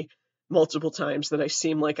told me multiple times that I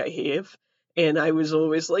seem like I have. And I was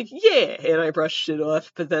always like, yeah, and I brushed it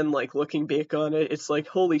off. But then, like, looking back on it, it's like,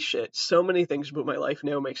 holy shit, so many things about my life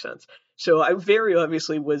now make sense. So I very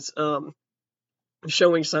obviously was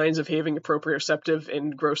showing signs of having a proprioceptive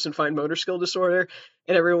and gross and fine motor skill disorder.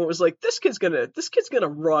 And everyone was like, this kid's gonna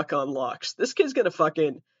rock on locks. This kid's gonna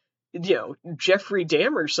fucking, Jeffrey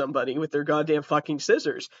Dahmer somebody with their goddamn fucking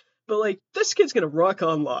scissors. But, like, this kid's gonna rock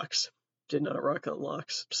on locks. Did not rock on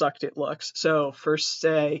locks. Sucked at locks. So, first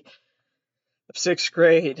day of 6th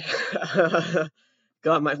grade,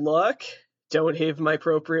 got my luck, don't have my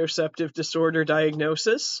proprioceptive disorder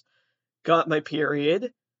diagnosis, got my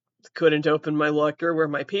period, couldn't open my locker where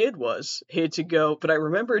my pad was, had to go, but I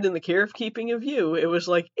remembered in the care of keeping of you, it was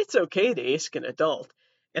like, it's okay to ask an adult.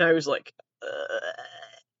 And I was like,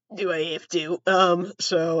 do I have to?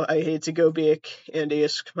 So I had to go back and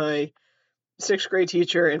ask my sixth grade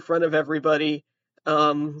teacher in front of everybody,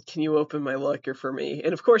 can you open my locker for me?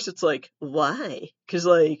 And of course it's like, why? Because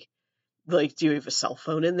do you have a cell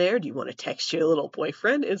phone in there? Do you want to text your little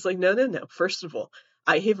boyfriend? It's like, no, no, no. First of all,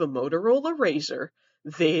 I have a Motorola Razr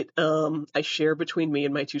that I share between me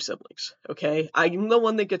and my two siblings. Okay, I'm the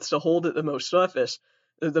one that gets to hold it the most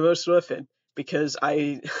often, because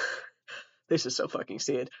I this is so fucking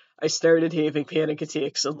sad. I started having panic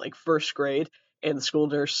attacks in like first grade, and the school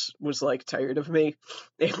nurse was like tired of me,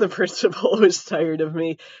 and the principal was tired of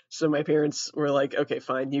me. So my parents were like, "Okay,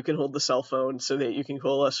 fine, you can hold the cell phone so that you can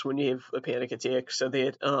call us when you have a panic attack, so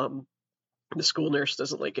that the school nurse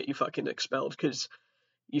doesn't like get you fucking expelled because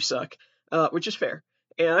you suck," which is fair.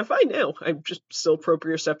 And I'm fine now. I'm just still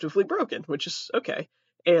proprioceptively broken, which is okay.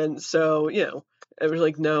 And so, I was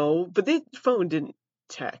like, no, but the phone didn't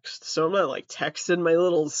text. So I'm not like texting my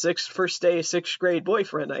little first day of sixth grade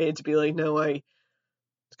boyfriend. I had to be like, no, I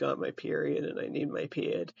got my period and I need my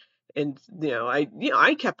pad. And,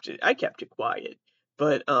 I kept it quiet,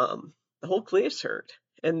 but, the whole class heard.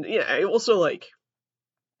 And, I also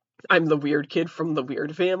I'm the weird kid from the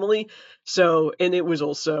weird family. So, and it was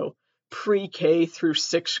also pre-K through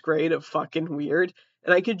sixth grade of fucking weird.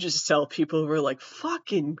 And I could just tell people were like,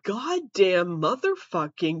 fucking goddamn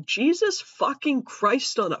motherfucking Jesus fucking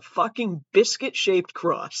Christ on a fucking biscuit-shaped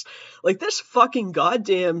cross. Like, this fucking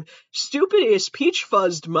goddamn stupid-ass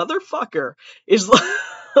peach-fuzzed motherfucker is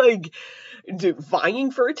like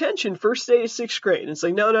vying for attention first day of sixth grade. And it's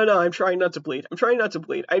like, no, I'm trying not to bleed. I'm trying to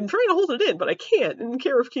hold it in, but I can't. And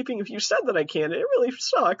care of keeping, if you said that I can, it really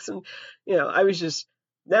sucks. And, I was just,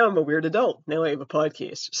 now I'm a weird adult. Now I have a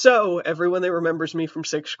podcast. So everyone that remembers me from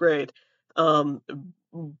sixth grade,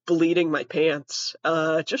 bleeding my pants,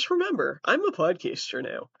 just remember, I'm a podcaster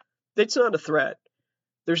now. That's not a threat.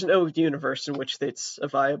 There's no universe in which that's a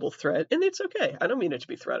viable threat, and it's okay. I don't mean it to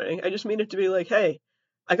be threatening. I just mean it to be like, hey,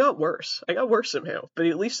 I got worse. I got worse somehow, but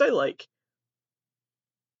at least I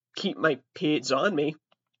keep my pads on me.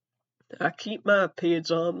 I keep my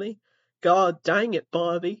pads on me. God dang it,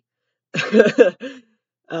 Bobby.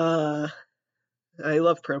 I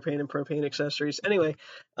love propane and propane accessories. Anyway,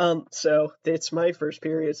 so that's my first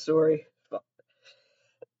period story.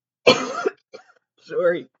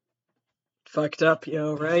 Sorry. Fucked up,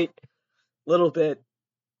 right? Little bit.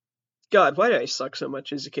 God, why did I suck so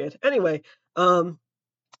much as a kid? Anyway, I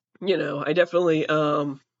definitely,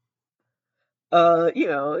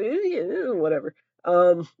 whatever.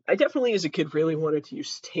 I definitely as a kid really wanted to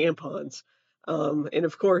use tampons. And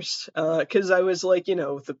of course, cause I was like,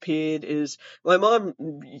 the pad is, my mom,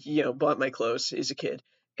 bought my clothes as a kid,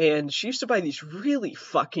 and she used to buy these really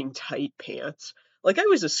fucking tight pants. Like, I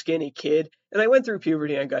was a skinny kid, and I went through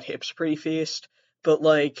puberty and I got hips pretty fast. But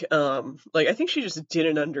I think she just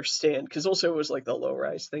didn't understand, because also it was like the low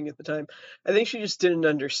rise thing at the time. I think she just didn't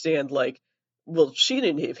understand, well, she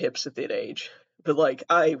didn't have hips at that age, but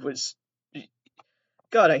I was,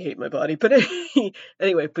 God, I hate my body. But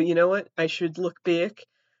anyway, but you know what? I should look back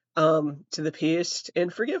to the past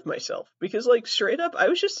and forgive myself, because straight up, I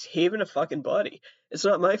was just having a fucking body. It's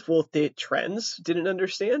not my fault that trends didn't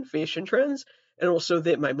understand fashion trends, and also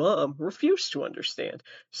that my mom refused to understand.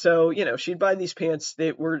 So, she'd buy these pants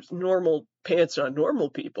that were normal pants on normal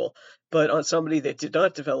people, but on somebody that did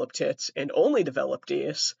not develop tits and only developed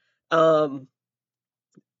ass,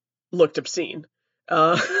 looked obscene.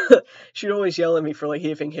 Uh, she'd always yell at me for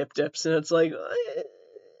having hip dips, and it's like,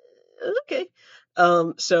 okay.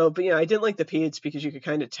 But I didn't like the peds because you could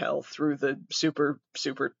kind of tell through the super,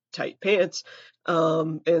 super tight pants,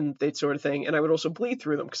 and that sort of thing. And I would also bleed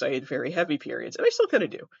through them because I had very heavy periods, and I still kind of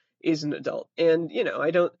do as an adult. And,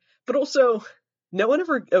 I don't, but also, no one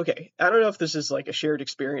ever, okay, I don't know if this is a shared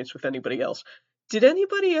experience with anybody else. Did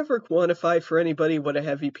anybody ever quantify for anybody what a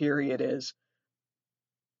heavy period is?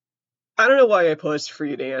 I don't know why I paused for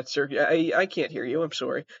you to answer. I can't hear you. I'm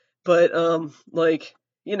sorry. But, I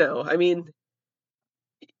mean,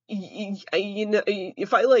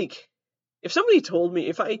 if somebody told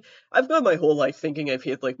me, I've gone my whole life thinking I've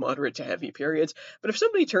had moderate to heavy periods, but if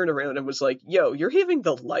somebody turned around and was like, yo, you're having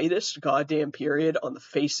the lightest goddamn period on the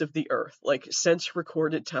face of the earth, since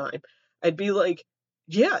recorded time, I'd be like,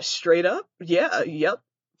 yeah, straight up. Yeah, yep.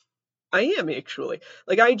 I am actually.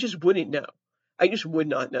 I just wouldn't know. I just would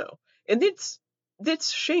not know. And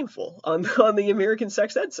that's shameful on on the American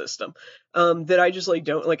sex ed system. That I just like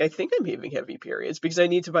don't like. I think I'm having heavy periods because I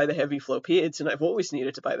need to buy the heavy flow pads, and I've always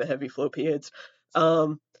needed to buy the heavy flow pads.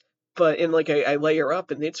 Um, but and like I layer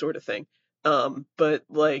up and that sort of thing. But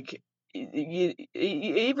like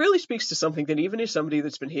it really speaks to something that even as somebody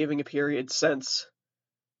that's been having a period since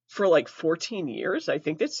for like 14 years, I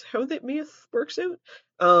think that's how that math works out.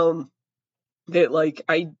 That like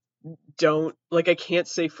I can't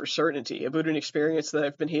say for certainty about an experience that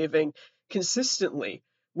I've been having consistently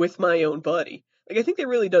with my own body. Like I think that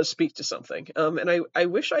really does speak to something. And I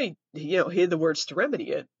wish I had the words to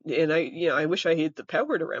remedy it, and I wish I had the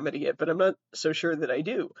power to remedy it, but I'm not so sure that I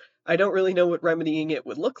do. I don't really know what remedying it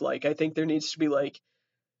would look like. I think there needs to be like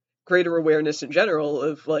greater awareness in general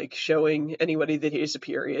of like showing anybody that has a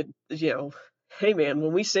period, hey man,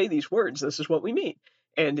 when we say these words, this is what we mean.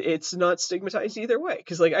 And it's not stigmatized either way,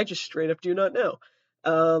 because like I just straight up do not know.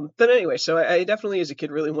 But anyway, so I definitely as a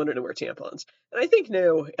kid really wanted to wear tampons. And I think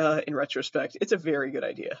now, in retrospect, it's a very good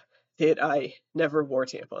idea that I never wore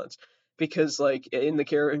tampons. Because like in the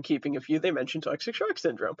care and keeping of you, they mentioned toxic shock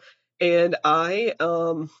syndrome. And I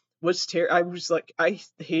was like I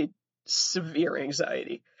had severe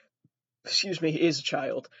anxiety, excuse me, as a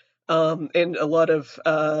child, and a lot of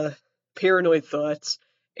paranoid thoughts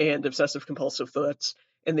and obsessive compulsive thoughts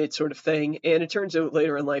and that sort of thing. And it turns out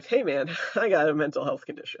later in life, hey man, I got a mental health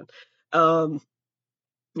condition,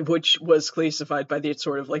 which was classified by that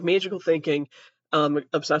sort of like magical thinking,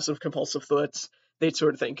 obsessive compulsive thoughts, that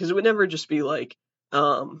sort of thing. Because it would never just be like,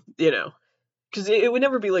 because it would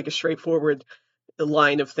never be like a straightforward the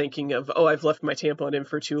line of thinking of, oh, I've left my tampon in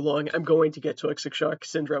for too long, I'm going to get toxic shock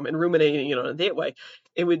syndrome, and ruminating it on that way.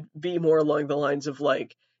 It would be more along the lines of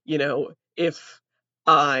like, if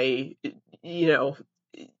I, you know,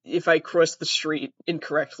 if I cross the street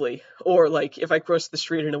incorrectly, or like if I cross the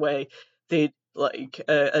street in a way that like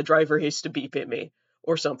a driver has to beep at me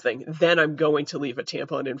or something, then I'm going to leave a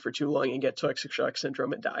tampon in for too long and get toxic shock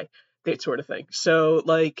syndrome and die, that sort of thing. So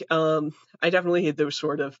like, I definitely had those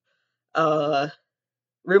sort of uh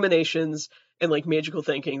ruminations and like magical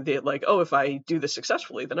thinking that like, oh, if I do this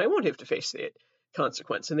successfully, then I won't have to face that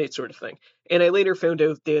consequence and that sort of thing. And I later found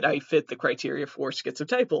out that I fit the criteria for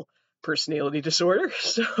schizotypal personality disorder.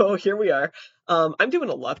 So here we are. I'm doing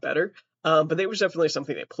a lot better. But that was definitely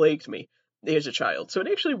something that plagued me as a child. So it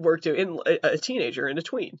actually worked out in a teenager and a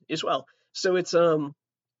tween as well. So it's and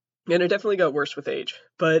it definitely got worse with age,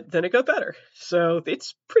 but then it got better. So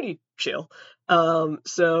it's pretty chill.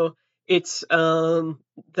 So it's then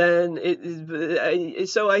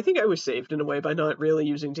so I think I was saved in a way by not really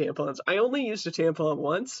using tampons. I only used a tampon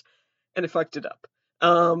once, and I fucked it up.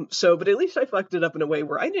 But at least I fucked it up in a way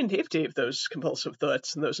where I didn't have to have those compulsive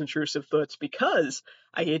thoughts and those intrusive thoughts because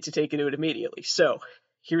I had to take it out immediately. So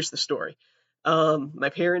here's the story. My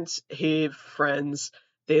parents have friends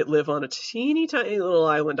that live on a teeny tiny little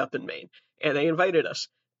island up in Maine, and they invited us.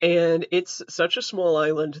 And it's such a small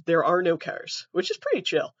island, there are no cars, which is pretty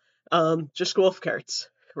chill. Just golf carts,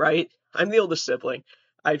 right? I'm the oldest sibling.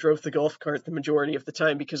 I drove the golf cart the majority of the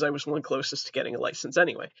time because I was one closest to getting a license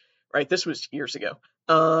anyway, right? This was years ago.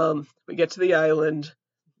 We get to the island,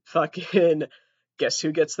 fucking guess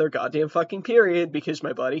who gets their goddamn fucking period because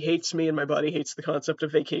my body hates me and my body hates the concept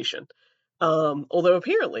of vacation. Although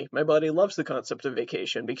apparently my body loves the concept of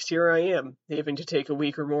vacation because here I am having to take a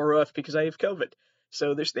week or more off because I have COVID.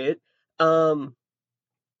 So there's that.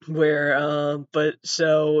 But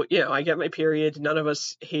so, I get my period. None of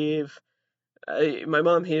us have, my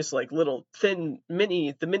mom has like little thin the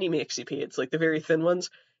mini maxi pads, like the very thin ones,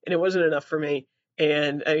 and it wasn't enough for me.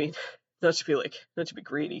 And I mean, not to be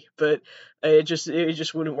greedy, but it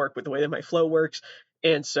just wouldn't work with the way that my flow works.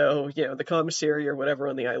 And so, the commissary or whatever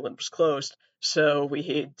on the island was closed. So we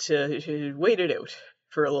had to wait it out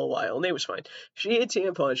for a little while, and it was fine. She had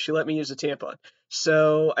tampons. She let me use a tampon.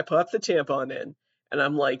 So I popped the tampon in, and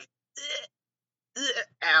I'm like,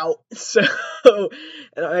 ow. So,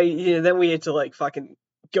 and then we had to like fucking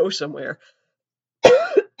go somewhere.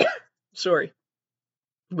 Sorry.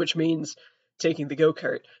 Which means taking the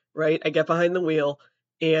go-kart, right? I get behind the wheel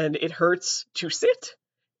and it hurts to sit.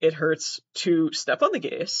 It hurts to step on the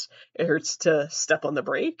gas. It hurts to step on the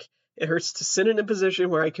brake. It hurts to sit in a position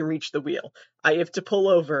where I can reach the wheel. I have to pull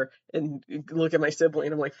over and look at my sibling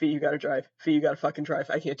and I'm like, Fee, you gotta drive. Fee, you gotta fucking drive.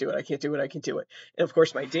 I can't do it. I can't do it. I can't do it. And of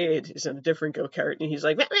course my dad is in a different go-kart and he's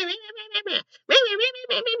like,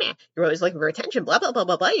 you're always looking for attention, blah, blah, blah,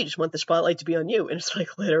 blah, blah. You just want the spotlight to be on you. And it's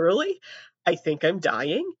like, literally, I think I'm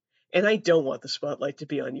dying. And I don't want the spotlight to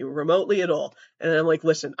be on you remotely at all. And I'm like,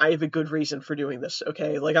 listen, I have a good reason for doing this,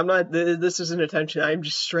 okay? Like, I'm not, this isn't attention. I'm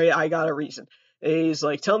just straight, I got a reason. And he's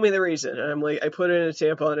like, tell me the reason. And I'm like, I put in a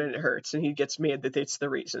tampon and it hurts. And he gets mad that it's the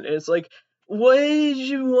reason. And it's like, what did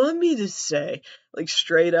you want me to say? Like,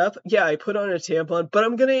 straight up, yeah, I put on a tampon, but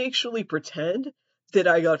I'm gonna actually pretend that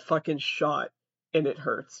I got fucking shot and it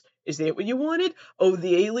hurts. Is that what you wanted? Oh,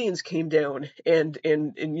 the aliens came down and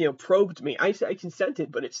probed me. I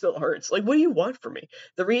consented, but it still hurts. Like, what do you want from me?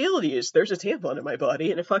 The reality is there's a tampon in my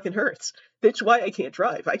body and it fucking hurts. That's why I can't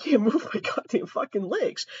drive. I can't move my goddamn fucking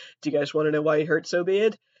legs. Do you guys want to know why it hurts so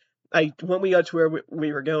bad? When we got to where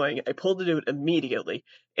we were going, I pulled it out immediately,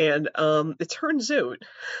 and it turns out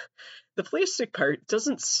the plastic part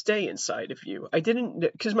doesn't stay inside of you. I didn't,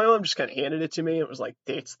 because my mom just kind of handed it to me. And it was like,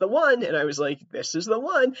 that's the one. And I was like, this is the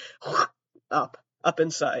one. Up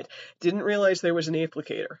inside. Didn't realize there was an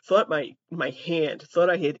applicator. Thought my hand, thought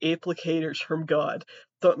I had applicators from God.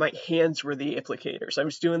 Thought my hands were the applicators. I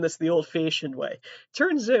was doing this the old-fashioned way.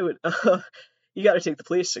 Turns out, you got to take the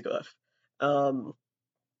plastic off.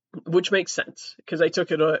 Which makes sense, because I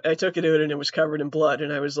took it out and it was covered in blood,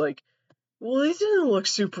 and I was like, well, it doesn't look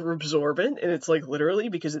super absorbent, and it's like literally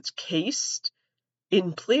because it's cased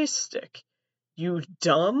in plastic. You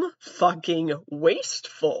dumb fucking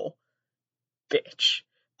wasteful bitch.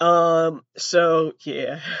 So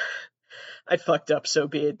yeah, I fucked up so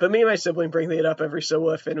bad. But me and my sibling bring that up every so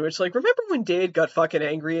often. It's like, remember when Dad got fucking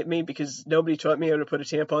angry at me because nobody taught me how to put a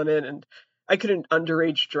tampon in, and I couldn't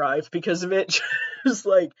underage drive because of it? Just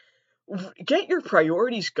like, get your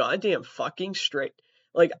priorities goddamn fucking straight.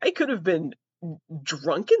 Like, I could have been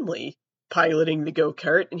drunkenly piloting the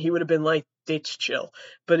go-kart and he would have been like, that's chill.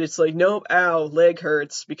 But it's like, nope, ow, leg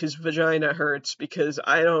hurts because vagina hurts because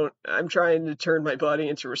I'm trying to turn my body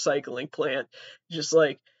into a recycling plant. Just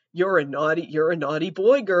like, you're a naughty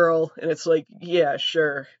boy, girl. And it's like, yeah,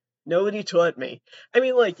 sure. Nobody taught me. I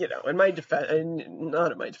mean, like, in my defense,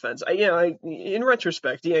 not in my defense, in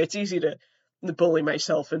retrospect, yeah, it's easy to bully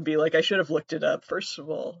myself and be like, I should have looked it up. First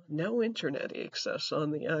of all, no internet access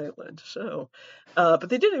on the island, so, but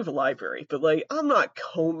they did have a library, but, like, I'm not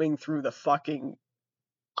combing through the fucking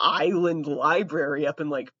island library up in,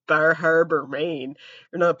 like, Bar Harbor, Maine,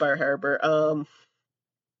 or not Bar Harbor,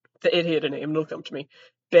 it had a name, it'll come to me.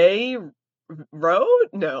 Bay Road?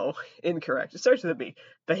 No, incorrect. It starts with a B.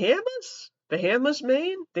 Bahamas,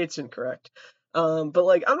 Maine? That's incorrect. But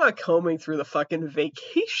like, I'm not combing through the fucking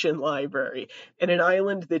vacation library in an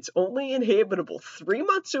island that's only inhabitable 3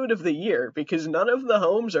 months out of the year because none of the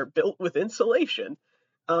homes are built with insulation.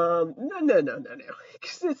 No,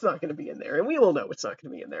 because it's not going to be in there, and we all know it's not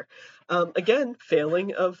going to be in there. Again,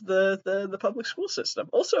 failing of the public school system.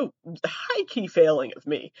 Also, high-key failing of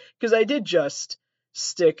me, because I did just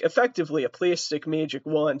stick, effectively, a plastic magic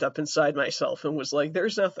wand up inside myself and was like,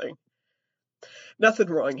 there's nothing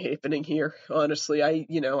wrong happening here, honestly. I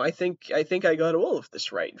think I got all of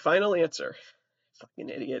this right. Final answer. Fucking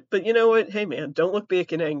idiot. But you know what? Hey, man, don't look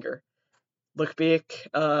back in anger. Look back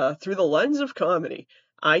through the lens of comedy.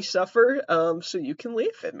 I suffer, so you can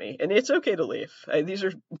laugh at me. And it's okay to laugh. These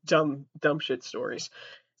are dumb shit stories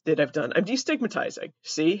that I've done. I'm destigmatizing.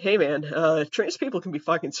 See? Hey, man, trans people can be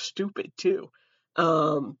fucking stupid, too.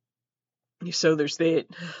 So there's that.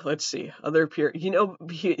 Let's see. Other peer...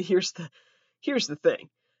 here's the thing.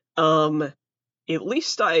 At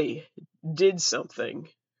least I did something,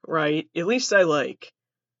 right? At least I, like,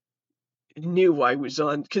 knew I was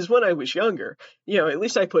on, because when I was younger, at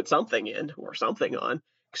least I put something in, or something on,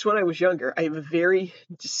 because when I was younger, I have a very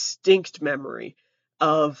distinct memory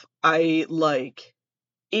of,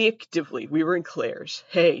 actively, we were in Claire's.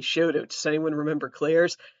 Hey, shout out, does anyone remember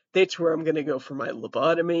Claire's? That's where I'm going to go for my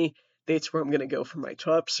lobotomy. That's where I'm going to go for my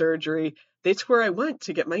top surgery. That's where I went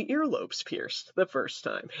to get my earlobes pierced the first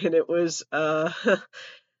time. And it was,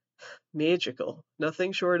 magical.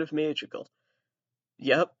 Nothing short of magical.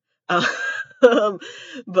 Yep. Yeah,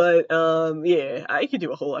 I could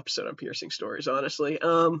do a whole episode on piercing stories, honestly.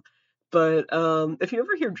 But if you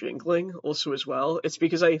ever hear jingling also as well, it's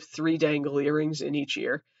because I have 3 dangle earrings in each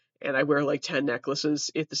ear, and I wear like 10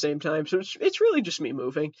 necklaces at the same time, so it's really just me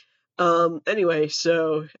moving. Anyway,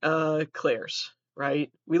 so Claire's,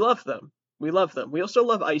 right? We love them. We also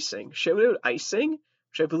love icing. Shout out icing,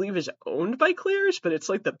 which I believe is owned by Claire's, but it's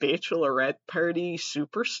like the bachelorette party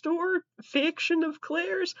superstore faction of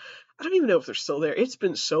Claire's. I don't even know if they're still there. It's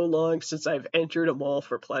been so long since I've entered a mall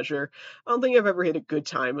for pleasure. I don't think I've ever had a good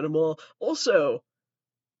time in a mall. Also,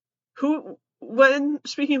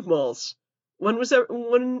 speaking of malls,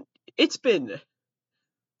 when it's been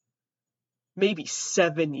maybe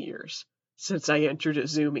 7 years since I entered a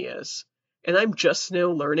Zumiez, and I'm just now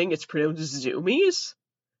learning it's pronounced Zoomies,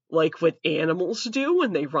 like what animals do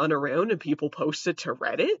when they run around and people post it to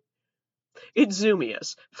Reddit. It's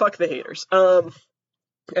Zoomias. Fuck the haters.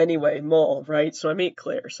 Anyway, mall, right? So I'm 8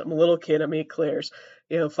 Claire's. I'm a little kid. I'm 8 Claire's.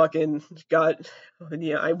 Fucking got.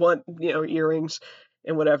 Yeah, I want earrings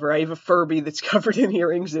and whatever. I have a Furby that's covered in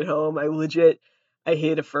earrings at home. I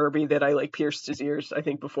hate a Furby that I like pierced his ears. I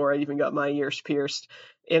think before I even got my ears pierced,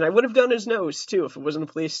 and I would have done his nose too if it wasn't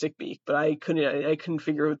a plastic beak. But I couldn't. I couldn't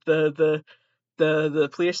figure out the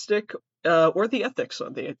plastic or the ethics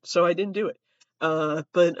on it, so I didn't do it.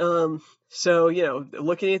 But so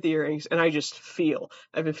looking at the earrings, and I've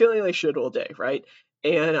been feeling like shit all day, right?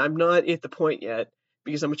 And I'm not at the point yet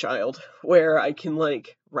because I'm a child where I can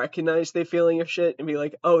like recognize the feeling of shit and be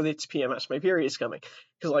like, oh, it's PMS, my period's coming,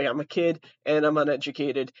 because like I'm a kid and I'm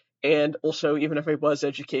uneducated. And also, even if I was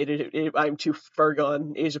educated, I'm too far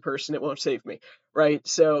gone as a person, it won't save me, right?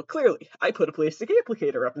 So clearly, I put a plastic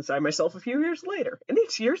applicator up inside myself a few years later, and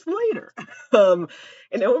it's years later. And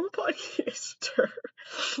now I'm a podcaster.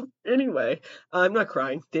 Anyway, I'm not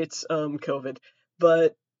crying. It's COVID,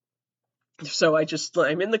 but so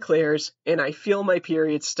I'm in the Claire's and I feel my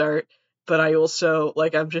period start, but I also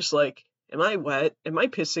I'm just like, am I wet? Am I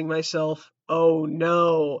pissing myself? Oh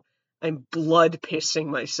no, I'm blood pissing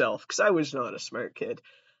myself because I was not a smart kid.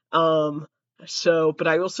 Um, but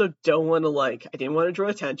I also don't want to I didn't want to draw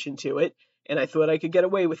attention to it, and I thought I could get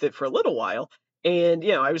away with it for a little while. And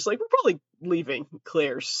I was like, we're probably leaving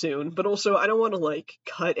Claire's soon, but also I don't want to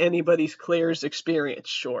cut anybody's Claire's experience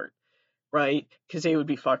short, right? Because they would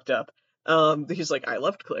be fucked up. Because I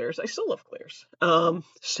loved Claire's, I still love Claire's. I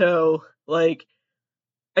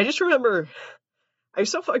just remember I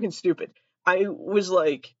was so fucking stupid. I was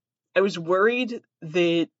I was worried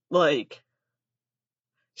that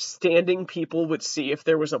standing people would see if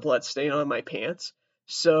there was a blood stain on my pants.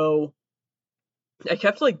 So I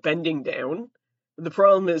kept bending down. The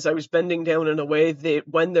problem is I was bending down in a way that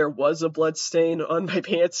when there was a blood stain on my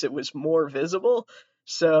pants, it was more visible.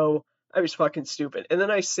 So I was fucking stupid. And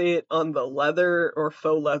then I see it on the leather or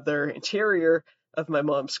faux leather interior of my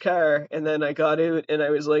mom's car. And then I got out and I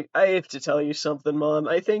was like, I have to tell you something, Mom.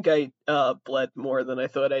 I think I bled more than I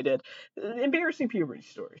thought I did. Embarrassing puberty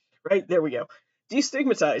stories. Right? There we go.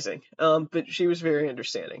 Destigmatizing. But she was very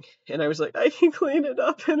understanding. And I was like, I can clean it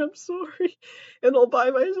up and I'm sorry. And I'll buy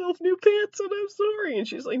myself new pants and I'm sorry. And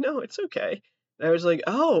she's like, no, it's okay. And I was like,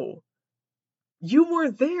 oh, you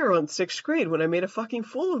weren't there on 6th grade when I made a fucking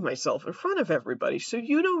fool of myself in front of everybody. So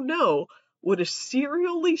you don't know what a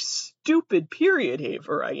serially stupid period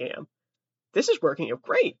haver I am. This is working out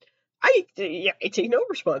great. I take no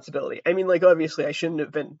responsibility. I mean, obviously I shouldn't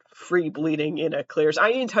have been free bleeding in a Claire's.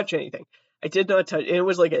 I didn't touch anything. I did not touch. It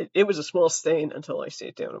was it was a small stain until I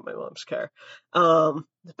sat down in my mom's car.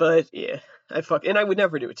 But yeah, and I would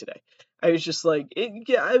never do it today. I was just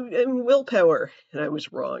I'm willpower, and I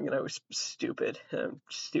was wrong, and I was stupid. I'm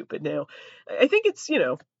stupid now. I think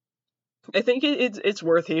I think it's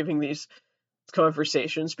worth having these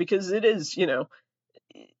conversations because it is, we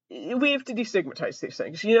have to destigmatize these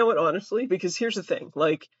things. You know what, honestly? Because here's the thing,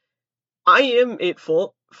 I am at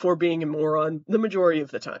fault for being a moron the majority of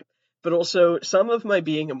the time. But also, some of my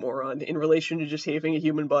being a moron in relation to just having a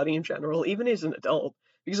human body in general, even as an adult,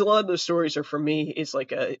 because a lot of those stories are from me as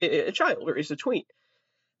a child or as a tween.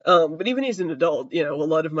 But even as an adult, a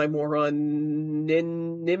lot of my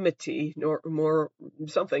moronimity,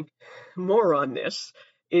 moronness,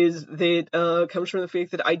 is that comes from the fact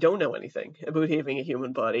that I don't know anything about having a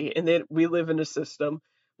human body, and that we live in a system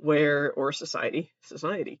or society,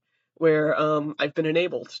 where I've been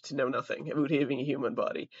enabled to know nothing about having a human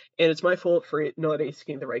body. And it's my fault for it not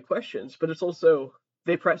asking the right questions, but it's also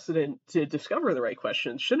the precedent to discover the right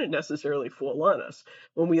questions shouldn't necessarily fall on us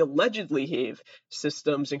when we allegedly have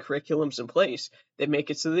systems and curriculums in place that make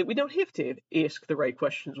it so that we don't have to ask the right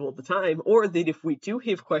questions all the time, or that if we do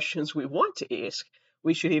have questions we want to ask,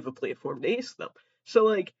 we should have a platform to ask them.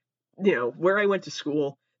 So, where I went to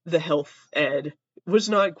school, the health ed was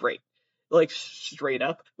not great. Straight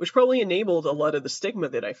up, which probably enabled a lot of the stigma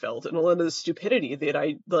that I felt and a lot of the stupidity that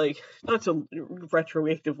I not to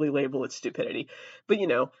retroactively label it stupidity, but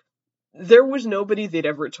there was nobody that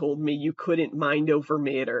ever told me you couldn't mind over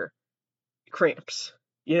matter cramps.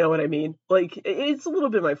 You know what I mean? It's a little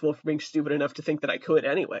bit my fault for being stupid enough to think that I could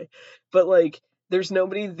anyway, but there's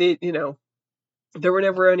nobody that there were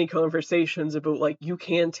never any conversations about you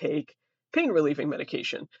can take pain relieving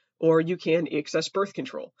medication, or you can access birth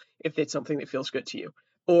control if it's something that feels good to you,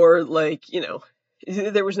 or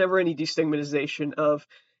there was never any destigmatization of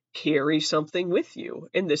carry something with you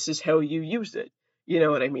and this is how you use it. You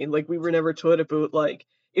know what I mean? We were never taught about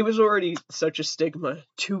it was already such a stigma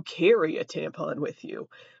to carry a tampon with you.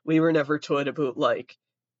 We were never taught about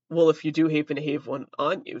well, if you do happen to have one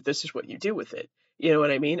on you, this is what you do with it. You know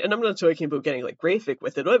what I mean? And I'm not talking about getting like graphic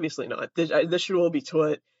with it. Obviously not. This should all be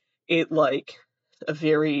taught at like a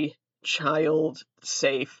very child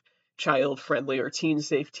safe, child friendly, or teen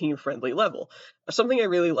safe, teen friendly level. Something I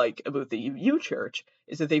really like about the UU Church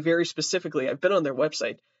is that they very specifically, I've been on their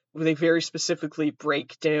website, where they very specifically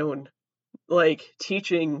break down like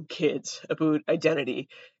teaching kids about identity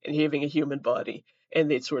and having a human body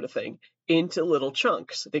and that sort of thing into little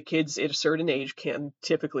chunks that kids at a certain age can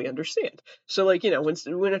typically understand. So like,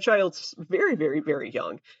 when a child's very, very, very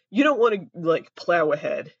young, you don't want to like plow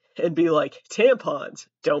ahead and be like, tampons,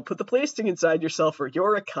 don't put the plastic inside yourself or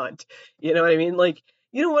you're a cunt. You know what I mean? Like,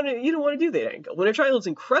 you don't want to do that angle. When a child's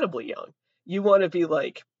incredibly young, you want to be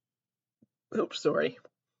like, oops, sorry.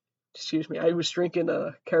 Excuse me. I was drinking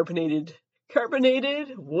carbonated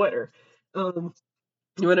water. Um,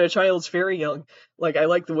 when a child's very young, like I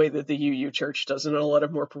like the way that the UU Church does it, and a lot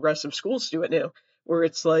of more progressive schools do it now, where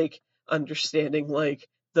it's like understanding like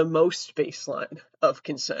the most baseline of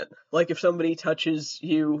consent. Like if somebody touches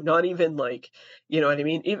you, not even like, you know what I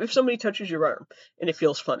mean? If somebody touches your arm and it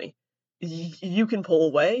feels funny, you can pull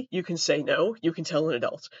away, you can say no, you can tell an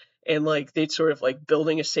adult. And like they'd sort of like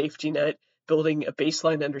building a safety net, building a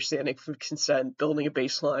baseline understanding of consent, building a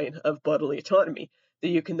baseline of bodily autonomy that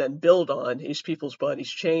you can then build on as people's bodies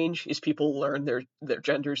change, as people learn their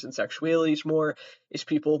genders and sexualities more, as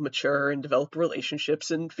people mature and develop relationships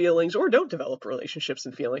and feelings, or don't develop relationships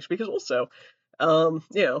and feelings, because also, I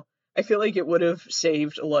feel like it would have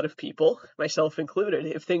saved a lot of people, myself included,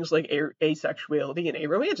 if things like asexuality and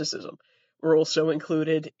aromanticism were also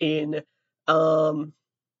included in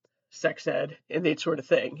sex ed and that sort of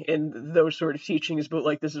thing, and those sort of teachings about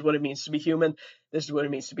like this is what it means to be human, this is what it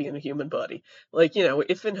means to be in a human body. Like,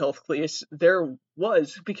 if in health class there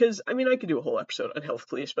was, because I mean I could do a whole episode on health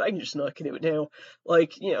class, but I can just not do it now.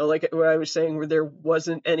 Like, like what I was saying, where there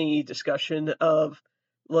wasn't any discussion of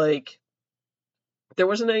like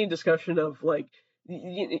with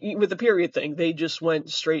the period thing, they just went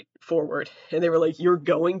straight forward and they were like, you're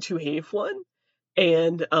going to have one,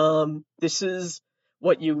 and this is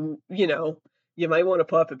what you might want to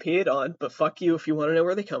pop a pad on, but fuck you if you want to know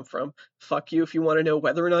where they come from. Fuck you if you want to know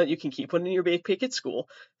whether or not you can keep one in your backpack at school.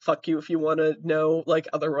 Fuck you if you want to know like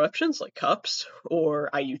other options like cups or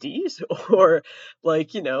IUDs or like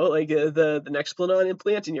the Nexplanon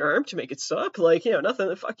implant in your arm to make it stop. Like,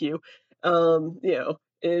 nothing. Fuck you.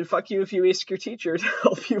 And fuck you if you ask your teacher to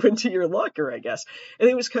help you into your locker, I guess. And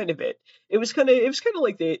it was kind of it. It was kind of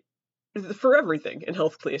like the for everything in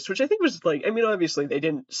health class, which I think was like, I mean, obviously they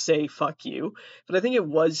didn't say fuck you, but I think it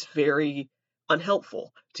was very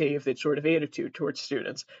unhelpful to have that sort of attitude towards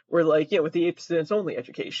students, where like, with the abstinence only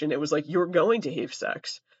education, it was like, you're going to have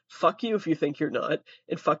sex. Fuck you if you think you're not,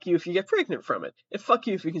 and fuck you if you get pregnant from it, and fuck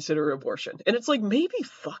you if you consider abortion. And it's like, maybe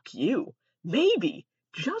fuck you. Maybe,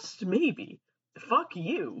 just maybe. Fuck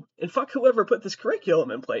you, and fuck whoever put this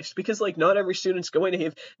curriculum in place, because like not every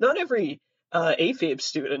AFAB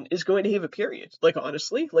student is going to have a period. Like,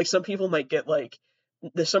 honestly, like some people might get like,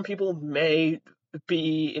 some people may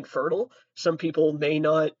be infertile. Some people may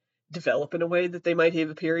not develop in a way that they might have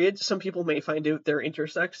a period. Some people may find out they're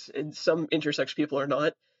intersex, and some intersex people are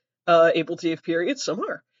not able to have periods. Some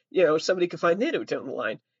are. Somebody could find that out down the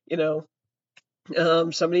line.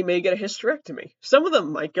 Somebody may get a hysterectomy. Some of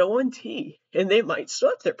them might go on T, and they might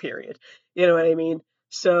stop their period. You know what I mean?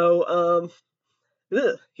 So,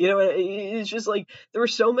 it's just like there were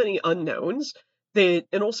so many unknowns but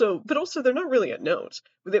also they're not really unknowns.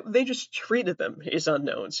 They just treated them as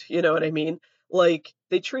unknowns. You know what I mean? Like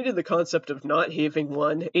they treated the concept of not having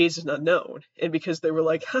one as an unknown, and because they were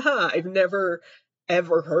like, haha, I've never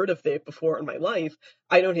ever heard of that before in my life,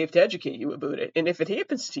 I don't have to educate you about it. And if it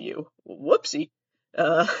happens to you, whoopsie,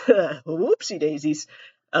 whoopsie daisies.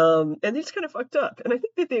 And it's kind of fucked up. And I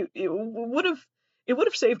think that it would have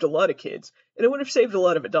saved a lot of kids, and it would have saved a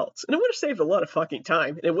lot of adults, and it would have saved a lot of fucking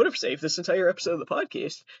time, and it would have saved this entire episode of the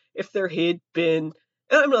podcast if there had been,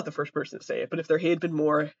 and I'm not the first person to say it, but if there had been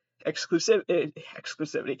more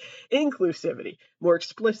inclusivity, more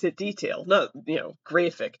explicit detail, not,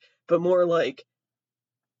 graphic, but more like,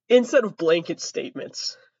 instead of blanket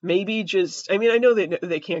statements, maybe just, I mean, I know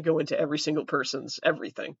they can't go into every single person's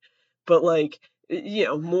everything, but like,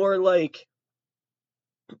 more like,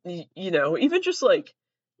 even just like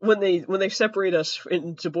when they separate us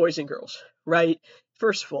into boys and girls, right?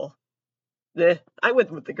 First of all, I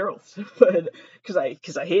went with the girls, but because I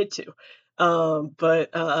had to. But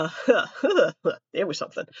it was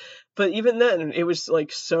something. But even then, it was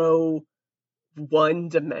like so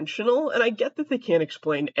one-dimensional, and I get that they can't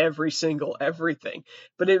explain every single everything,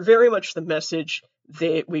 but it very much the message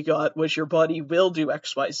that we got was your body will do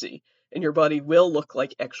XYZ and your body will look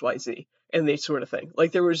like XYZ and that sort of thing.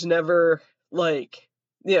 Like there was never like,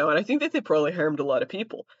 and I think that they probably harmed a lot of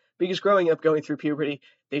people because growing up, going through puberty,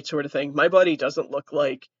 that sort of thing, my body doesn't look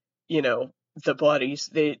like, the bodies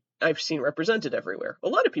that I've seen represented everywhere. A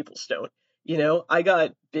lot of people's don't. I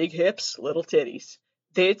got big hips, little titties.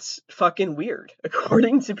 That's fucking weird,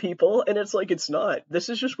 according to people, and it's like, it's not. This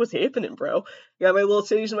is just what's happening, bro. Got my little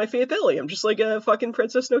titties and my fat belly. I'm just like a fucking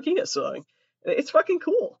Princess Nokia song. It's fucking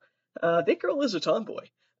cool. That girl is a tomboy.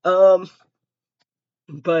 But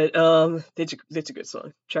that's a good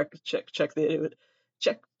song. Check that out.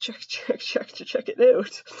 Check it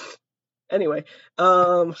out. Anyway,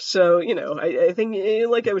 so I think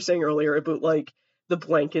like I was saying earlier about like the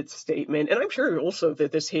blanket statement, and I'm sure also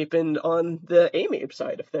that this happened on the AMAB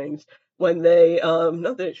side of things when they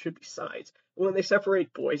not that it should be sides, when they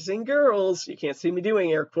separate boys and girls. You can't see me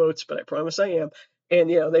doing air quotes, but I promise I am. And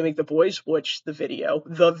they make the boys watch the video.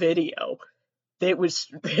 That's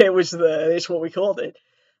what we called it.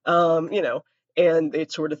 And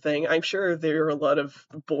that sort of thing. I'm sure there are a lot of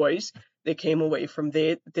boys that came away from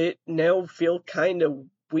that now feel kind of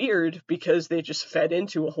weird because they just fed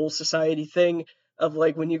into a whole society thing of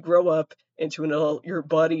like, when you grow up into an adult, your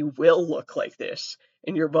body will look like this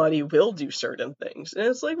and your body will do certain things. And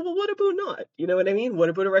it's like, well, what about not? You know what I mean? What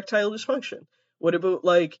about erectile dysfunction? What about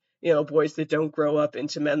like, boys that don't grow up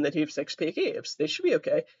into men that have six-pack abs? They should be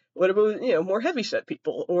okay. What about, more heavyset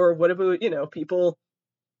people? Or what about, people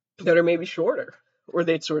that are maybe shorter or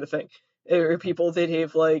that sort of thing? Or people that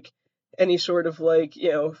have like any sort of like,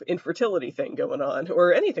 infertility thing going on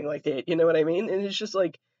or anything like that. You know what I mean? And it's just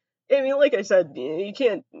like, I mean, like I said,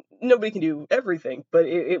 nobody can do everything, but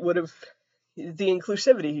it would have, the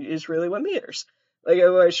inclusivity is really what matters. Like I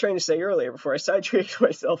was trying to say earlier before I sidetracked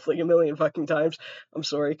myself like a million fucking times. I'm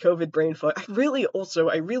sorry, COVID brain fog. I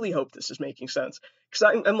really hope this is making sense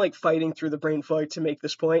because I'm like fighting through the brain fog to make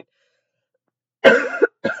this point.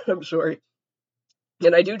 I'm sorry.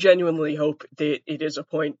 And I do genuinely hope that it is a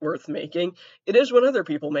point worth making. It is when other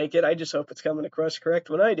people make it. I just hope it's coming across correct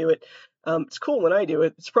when I do it. It's cool when I do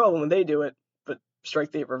it. It's a problem when they do it, but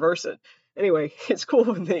strike the reverse it. Anyway, it's cool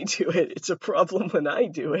when they do it. It's a problem when I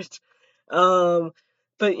do it. But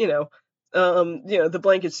the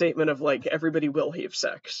blanket statement of like everybody will have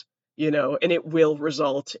sex, and it will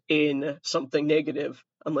result in something negative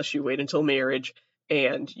unless you wait until marriage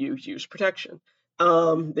and you use protection,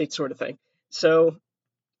 that sort of thing. So,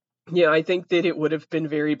 yeah, I think that it would have been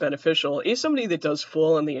very beneficial. As somebody that does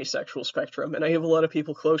fall on the asexual spectrum, and I have a lot of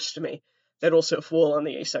people close to me that also fall on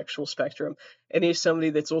the asexual spectrum, and as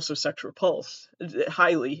somebody that's also sex repulsed,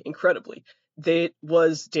 highly, incredibly, that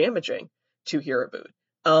was damaging to hear about.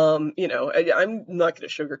 I'm not going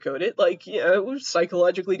to sugarcoat it. Like, it was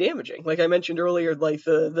psychologically damaging. Like I mentioned earlier, like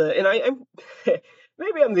and I'm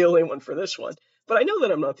maybe I'm the only one for this one, but I know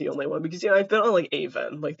that I'm not the only one because I've been on like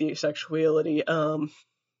AVEN, like the asexuality,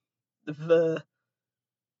 the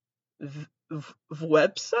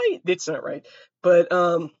website. It's not right, but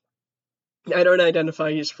I don't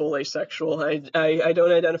identify as full asexual. I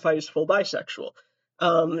don't identify as full bisexual.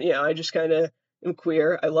 I just kind of am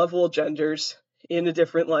queer. I love all genders. In a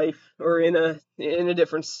different life or in a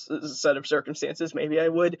different set of circumstances, maybe I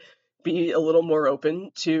would be a little more open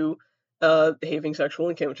to having sexual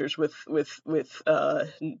encounters with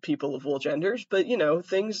people of all genders. But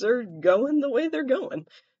things are going the way they're going.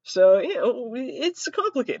 So it's a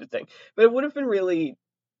complicated thing. But it would have been really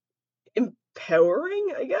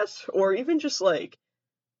empowering, I guess, or even just like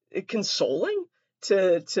consoling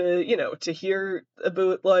to hear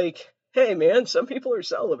about like, hey man, some people are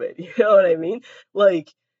celibate, you know what I mean?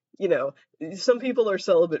 Like, some people are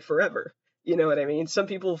celibate forever. You know what I mean? Some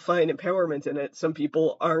people find empowerment in it. Some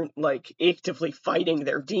people aren't like actively fighting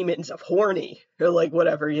their demons of horny or like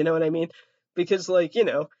whatever, you know what I mean? Because like,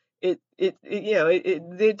 it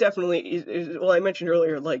definitely is, well, I mentioned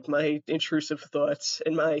earlier, like my intrusive thoughts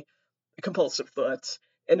and my compulsive thoughts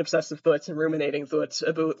and obsessive thoughts and ruminating thoughts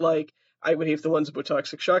about like, I would have the ones about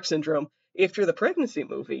toxic shock syndrome. After the pregnancy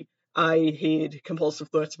movie, I had compulsive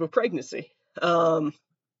thoughts about pregnancy.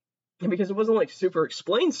 Because it wasn't like super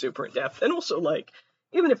explained super in depth. And also like,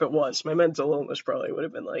 even if it was, my mental illness probably would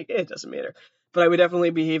have been like, it doesn't matter. But I would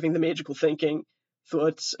definitely be having the magical thinking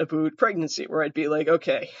thoughts about pregnancy where I'd be like,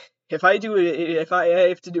 okay, if I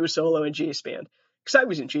have to do a solo in GS band, because I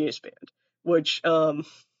was in GS band, which,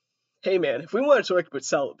 hey man, if we want to talk about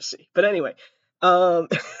celibacy, but anyway, I'm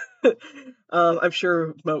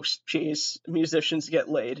sure most jazz musicians get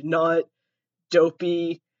laid, not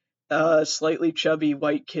dopey, slightly chubby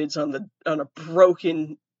white kids on a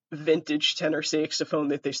broken vintage tenor saxophone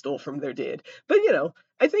that they stole from their dad. But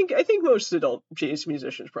I think most adult jazz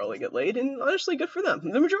musicians probably get laid, and honestly, good for them.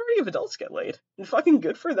 The majority of adults get laid, and fucking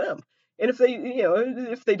good for them. And if they,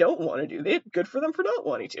 if they don't want to do that, good for them for not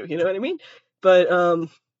wanting to. You know what I mean? But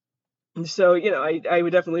so I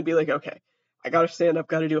would definitely be like, okay, I gotta stand up,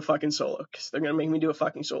 gotta do a fucking solo, because they're gonna make me do a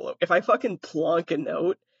fucking solo. If I fucking plonk a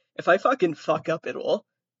note, if I fucking fuck up at all,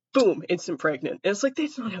 boom, instant pregnant. And it's like,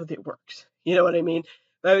 that's not how that works. You know what I mean?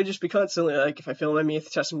 I would just be constantly like, if I fail my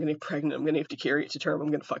math test, I'm gonna get pregnant, I'm gonna have to carry it to term,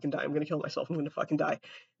 I'm gonna fucking die, I'm gonna kill myself, I'm gonna fucking die.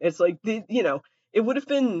 And it's like, it would have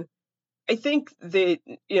been, I think that,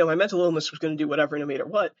 my mental illness was gonna do whatever no matter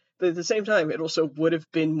what, but at the same time, it also would have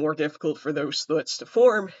been more difficult for those thoughts to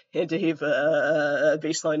form and to have a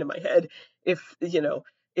baseline in my head if,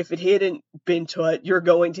 if it hadn't been taught, you're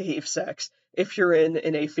going to have sex. If you're in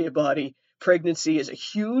an AFib body, pregnancy is a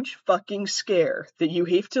huge fucking scare that you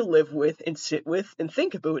have to live with and sit with and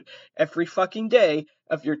think about every fucking day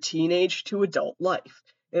of your teenage to adult life.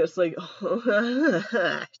 And it's like,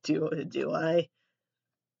 do I?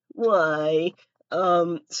 Why?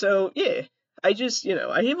 So yeah, I just,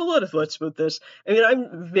 I have a lot of thoughts about this. I mean,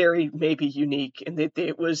 I'm very maybe unique in that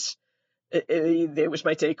it was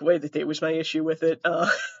my takeaway, that was my issue with it. I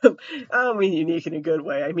don't mean unique in a good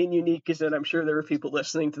way. I mean unique is that I'm sure there are people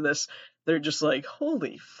listening to this. They're just like,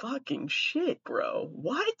 holy fucking shit, bro.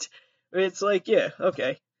 What? It's like, yeah,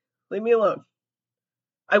 okay. Leave me alone.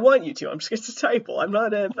 I want you to. I'm just a typo. I'm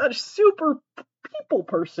not a super people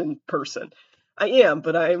person. I am,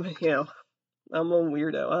 but I'm a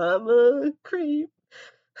weirdo. I'm a creep.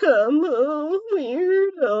 I'm a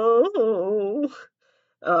weirdo.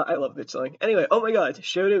 I love that song. Anyway, oh my god,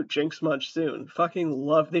 shout out Jinx Monsoon. Fucking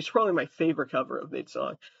love. It's probably my favorite cover of that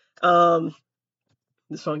song. The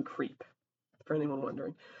song Creep, for anyone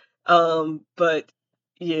wondering. But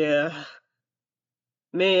yeah,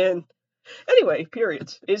 man. Anyway,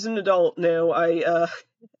 periods. As an adult now, I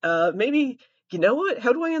maybe, you know what?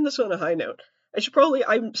 How do I end this on a high note?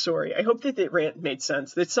 I'm sorry. I hope that rant made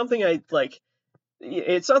sense. It's something I like.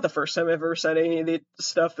 It's not the first time I've ever said any of the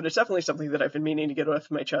stuff, but it's definitely something that I've been meaning to get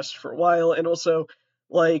off my chest for a while, and also,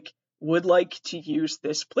 would like to use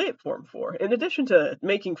this platform for. In addition to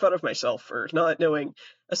making fun of myself for not knowing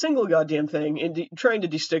a single goddamn thing, and trying to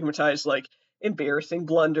destigmatize, embarrassing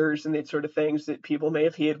blunders and that sort of things that people may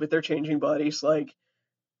have had with their changing bodies,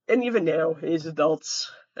 and even now, as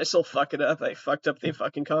adults, I still fuck it up. I fucked up the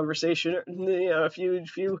fucking conversation, a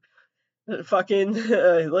few fucking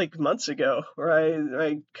months ago, where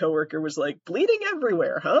my coworker was like, bleeding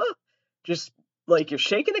everywhere, huh? Just like you're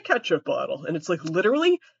shaking a ketchup bottle, and it's like,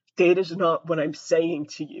 literally, that is not what I'm saying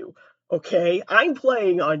to you. Okay, I'm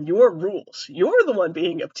playing on your rules. You're the one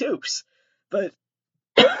being obtuse. But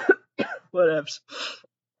whatevs.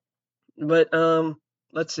 But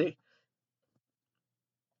let's see.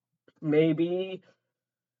 Maybe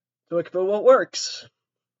talk about what works.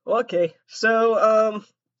 Okay, so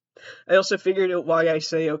I also figured out why I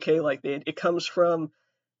say okay like that. It comes from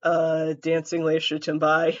Dancing Lascia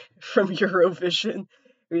Timbai from Eurovision.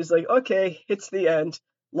 He's like, okay, it's the end.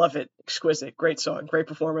 Love it. Exquisite. Great song. Great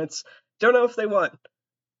performance. Don't know if they won.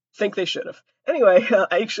 Think they should have. Anyway,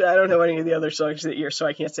 I don't know any of the other songs that year, so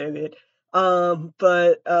I can't say that.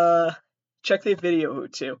 But check the video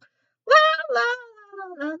too. La, la,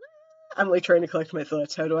 la, la. I'm trying to collect my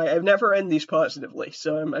thoughts. How do I've never end these positively,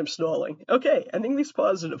 so I'm stalling. Okay, ending these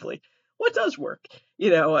positively. What does work?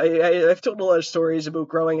 I've told a lot of stories about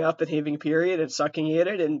growing up and having a period and sucking at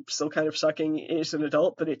it and still kind of sucking as an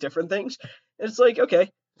adult, but at different things. And it's like,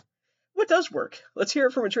 okay, what does work? Let's hear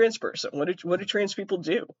it from a trans person. What do trans people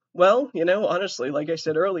do? Well, honestly, like I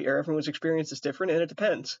said earlier, everyone's experience is different and it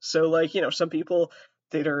depends. So, some people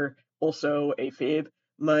that are also AFib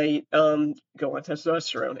might go on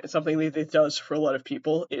testosterone. And something that it does for a lot of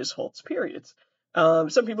people is halts periods.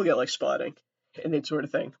 Some people get spotting and that sort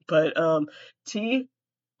of thing. But T,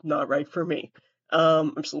 not right for me.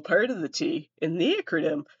 I'm still part of the T in the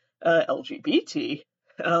acronym LGBT,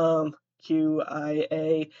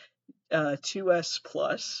 QIA 2S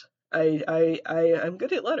plus. I'm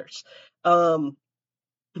good at letters.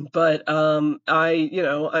 But I'm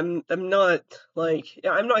not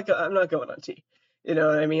I'm not going on T. You know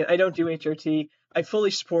what I mean? I don't do HRT. I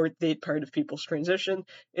fully support that part of people's transition.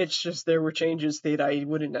 It's just there were changes that I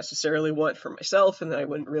wouldn't necessarily want for myself and that I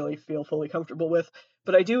wouldn't really feel fully comfortable with.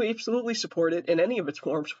 But I do absolutely support it in any of its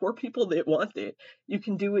forms for people that want it. You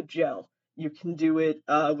can do it gel. You can do it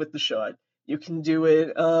with the shot. You can do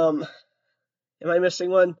it. Am I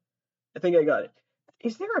missing one? I think I got it.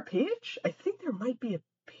 Is there a pitch? I think there might be a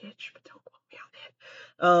pitch, but don't quote me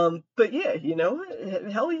But yeah,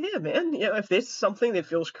 hell yeah, man. If it's something that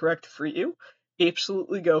feels correct for you,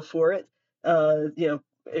 absolutely go for it.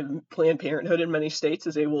 Planned Parenthood in many states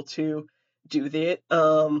is able to do that.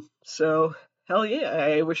 So hell yeah,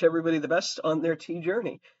 I wish everybody the best on their tea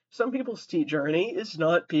journey. Some people's tea journey is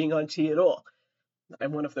not being on tea at all.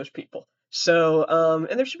 I'm one of those people. So,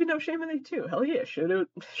 and there should be no shame in it too. Hell yeah,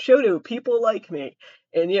 show to people like me.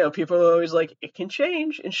 And people are always like, it can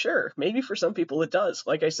change, and sure, maybe for some people it does.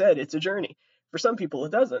 Like I said, it's a journey. For some people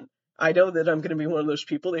it doesn't. I know that I'm going to be one of those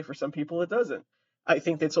people that for some people it doesn't. I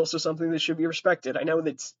think that's also something that should be respected. I know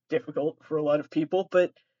that's difficult for a lot of people,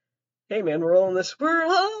 but hey man, we're all in this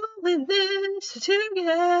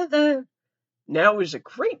together. Now is a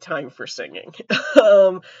great time for singing.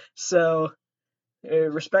 So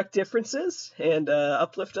respect differences and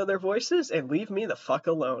uplift other voices and leave me the fuck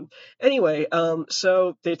alone. Anyway,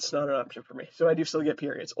 so it's not an option for me. So I do still get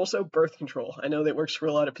periods. Also, birth control. I know that works for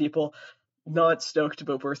a lot of people. Not stoked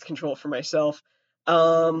about birth control for myself.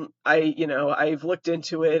 I've looked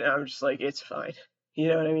into it and I'm just like, it's fine. You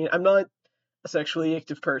know what I mean? I'm not a sexually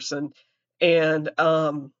active person, and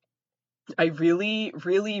I really,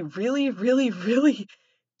 really, really, really, really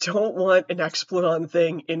don't want an Explanton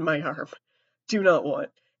thing in my arm. Do not want.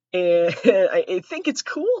 And I think it's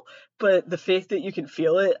cool, but the fact that you can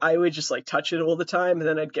feel it, I would just like touch it all the time, and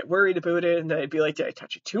then I'd get worried about it, and I'd be like, did I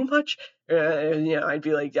touch it too much? And I'd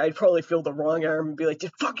be like, I'd probably feel the wrong arm and be like,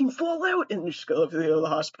 did it fucking fall out? And just go to the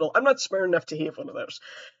hospital. I'm not smart enough to have one of those.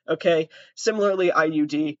 Okay. Similarly,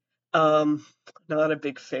 IUD. Not a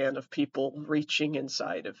big fan of people reaching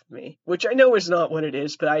inside of me, which I know is not what it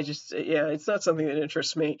is, but it's not something that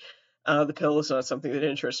interests me. The pill is not something that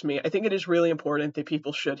interests me. I think it is really important that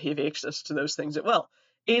people should have access to those things as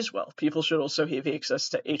well. People should also have access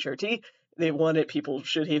to HRT. They want it. People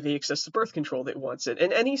should have access to birth control that wants it.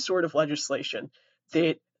 And any sort of legislation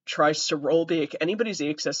that tries to roll back anybody's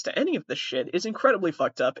access to any of this shit is incredibly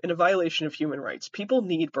fucked up and a violation of human rights. People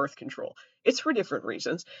need birth control. It's for different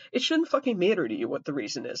reasons. It shouldn't fucking matter to you what the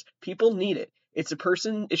reason is. People need it. It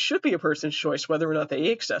should be a person's choice whether or not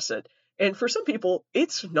they access it. And for some people,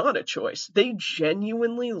 it's not a choice. They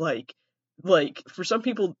genuinely for some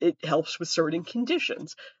people, it helps with certain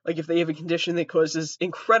conditions. Like if they have a condition that causes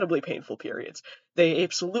incredibly painful periods, they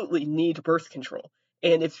absolutely need birth control.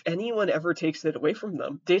 And if anyone ever takes that away from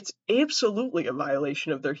them, it's absolutely a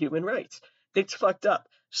violation of their human rights. It's fucked up.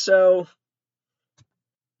 So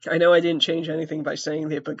I know I didn't change anything by saying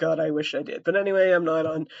that, but God, I wish I did. But anyway, I'm not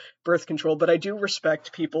on birth control, but I do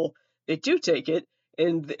respect people that do take it,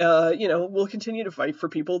 and we'll continue to fight for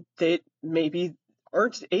people that maybe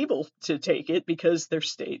aren't able to take it because their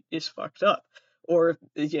state is fucked up, or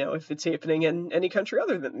if it's happening in any country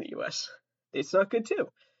other than the U.S., it's not good too.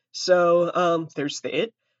 So there's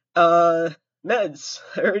that. Meds.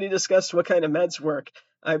 I already discussed what kind of meds work.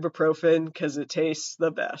 Ibuprofen because it tastes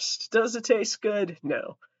the best. Does it taste good?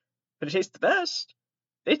 No. But it tastes the best.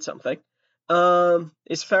 It's something.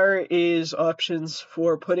 As far as options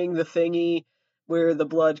for putting the thingy where the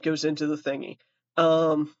blood goes into the thingy,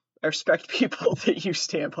 I respect people that use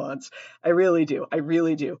tampons. I really do. I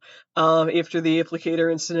really do. After the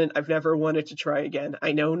applicator incident, I've never wanted to try again.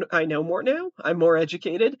 I know more now. I'm more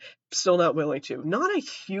educated. Still not willing to. Not a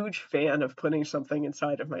huge fan of putting something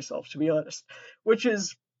inside of myself, to be honest. Which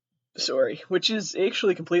is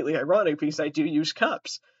actually completely ironic because I do use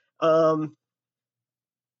cups. I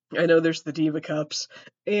know there's the Diva cups,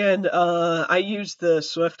 and I use the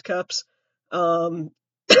Swift cups. Um,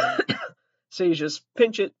 so you just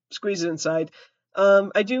pinch it, squeeze it inside.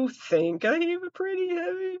 I do think I have a pretty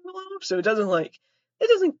heavy blow, so it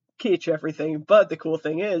doesn't catch everything. But the cool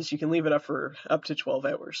thing is you can leave it up for up to 12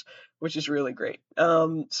 hours, which is really great.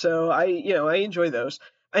 So I enjoy those.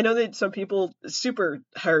 I know that some people super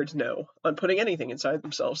hard no on putting anything inside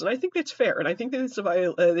themselves, and I think that's fair, and I think that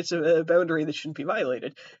it's a boundary that shouldn't be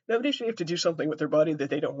violated. Nobody should have to do something with their body that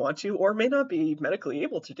they don't want to, or may not be medically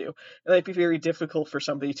able to do. It might be very difficult for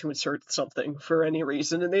somebody to insert something for any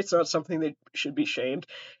reason, and it's not something that should be shamed,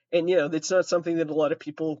 and it's not something that a lot of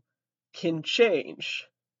people can change.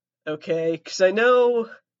 Okay, because I know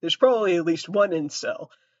there's probably at least one incel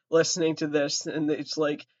listening to this, and it's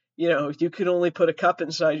like, you could only put a cup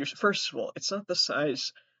inside your. First of all, it's not the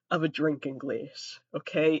size of a drinking glass,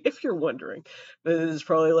 okay? If you're wondering, this is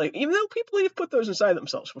probably like, even though people have put those inside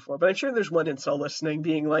themselves before, but I'm sure there's one incel listening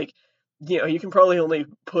being like, you can probably only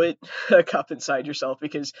put a cup inside yourself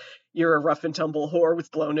because you're a rough and tumble whore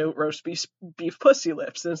with blown out roast beef pussy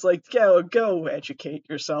lips. And it's like, go educate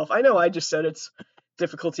yourself. I know I just said it's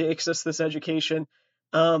difficult to access this education,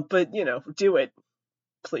 but do it,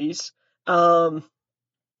 please.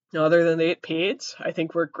 other than the pads, I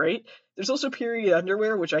think work great. There's also period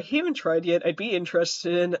underwear, which I haven't tried yet. I'd be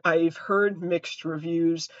interested in. I've heard mixed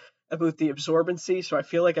reviews about the absorbency, so I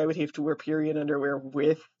feel like I would have to wear period underwear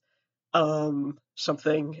with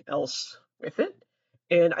something else with it,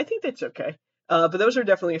 and I think that's okay. But those are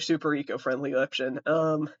definitely a super eco-friendly option.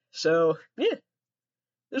 So yeah,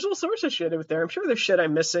 there's all sorts of shit out there. I'm sure there's shit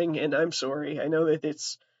I'm missing, and I'm sorry. I know that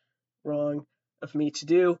it's wrong of me to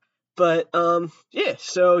do. But yeah,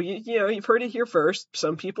 so you know, you've heard it here first.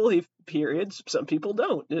 Some people have periods, some people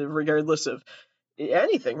don't, regardless of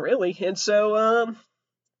anything really. And so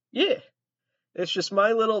yeah, it's just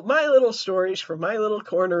my little stories from my little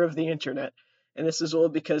corner of the internet. And this is all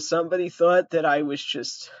because somebody thought that I was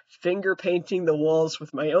just finger painting the walls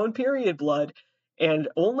with my own period blood, and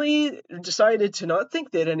only decided to not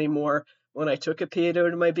think that anymore when I took a pad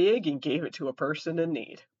out of my bag and gave it to a person in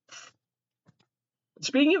need.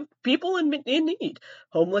 Speaking of people in need,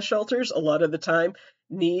 homeless shelters a lot of the time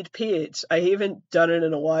need pads. I haven't done it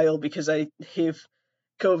in a while because I have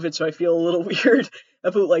COVID, so I feel a little weird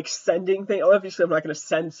about like sending things. Obviously, I'm not going to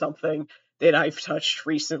send something that I've touched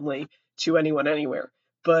recently to anyone anywhere.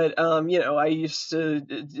 But you know, I used to,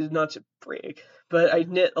 not to brag, but I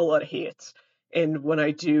knit a lot of hats. And when I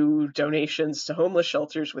do donations to homeless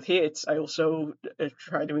shelters with hats, I also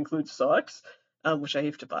try to include socks, which I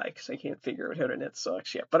have to buy because I can't figure out how to knit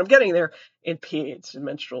socks yet. But I'm getting there, and pads and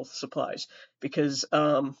menstrual supplies, because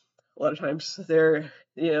a lot of times they're,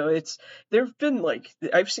 you know, it's, there've been like,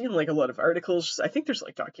 I've seen like a lot of articles. I think there's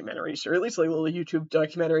like documentaries, or at least like little YouTube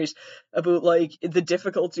documentaries about like the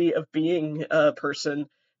difficulty of being a person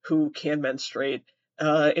who can menstruate,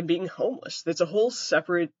 and being homeless. That's a whole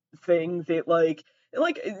separate thing that like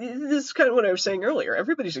this is kind of what I was saying earlier.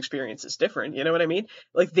 Everybody's experience is different. You know what I mean?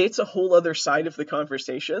 Like that's a whole other side of the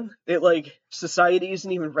conversation that like society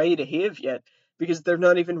isn't even ready to have yet, because they're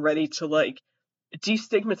not even ready to like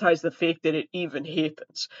destigmatize the fact that it even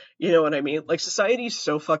happens. You know what I mean? Like society's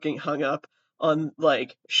so fucking hung up on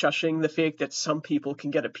like shushing the fact that some people can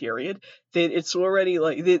get a period that it's already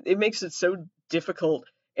like it makes it so difficult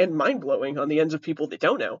and mind blowing on the ends of people that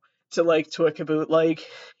don't know to like talk about like,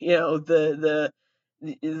 you know, the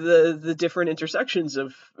different intersections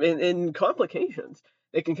of and complications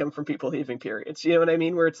that can come from people having periods. You know what I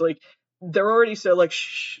mean? Where it's like they're already so like,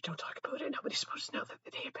 shh, don't talk about it. Nobody's supposed to know that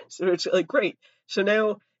it happens. So it's like great. So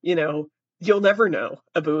now, you know, you'll never know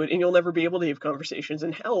about, and you'll never be able to have conversations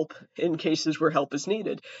and help in cases where help is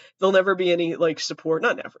needed. There'll never be any like support,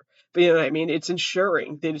 not never, but you know what I mean? It's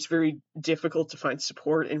ensuring that it's very difficult to find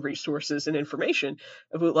support and resources and information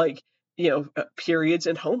about like, you know, periods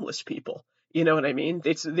and homeless people. You know what I mean?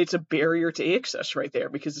 It's a barrier to access right there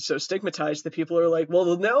because it's so stigmatized that people are like,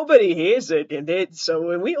 well, nobody has it, and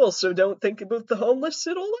we also don't think about the homeless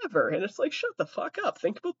at all ever. And it's like, shut the fuck up.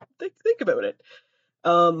 Think about it.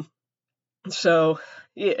 Um, so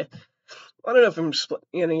yeah, I don't know if I'm explaining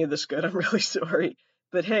any of this good. I'm really sorry,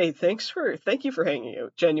 but hey, thank you for hanging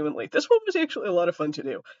out. Genuinely, this one was actually a lot of fun to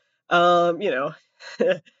do. You know,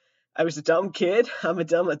 I was a dumb kid. I'm a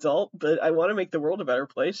dumb adult, but I want to make the world a better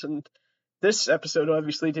place, and this episode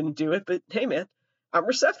obviously didn't do it, but hey, man, I'm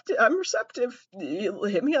receptive.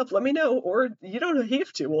 Hit me up, let me know, or you don't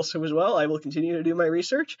have to. Also, as well, I will continue to do my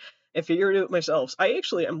research and figure it out myself.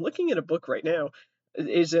 I'm looking at a book right now.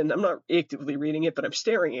 I'm not actively reading it, but I'm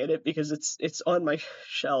staring at it because it's on my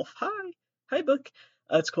shelf. Hi, book.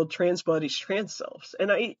 It's called Trans Bodies, Trans Selves,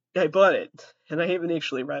 and I bought it, and I haven't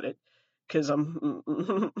actually read it because I'm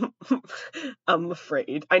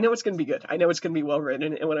afraid. I know it's going to be good. I know it's going to be well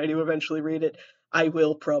written, and when I do eventually read it, I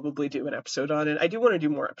will probably do an episode on it. I do want to do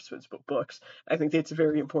more episodes about books. I think that's a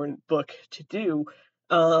very important book to do.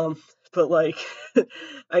 But like,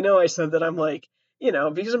 I know I said that I'm like, you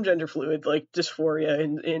know, because I'm gender fluid, like dysphoria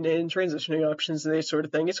and transitioning options and that sort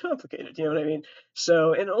of thing, it's complicated. You know what I mean?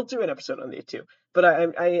 So, and I'll do an episode on that too. But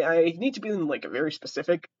I need to be in like a very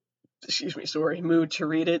specific, mood to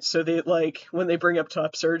read it, so that like when they bring up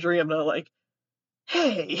top surgery, I'm not like,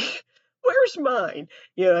 hey, where's mine?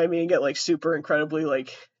 You know what I mean? Get like super incredibly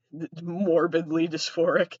like morbidly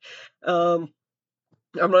dysphoric. I'm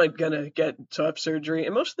not gonna get top surgery,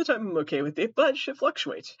 and most of the time I'm okay with it, but shit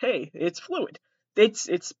fluctuates. Hey, it's fluid.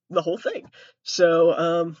 It's the whole thing.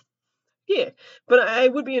 So yeah, but I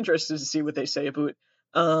would be interested to see what they say about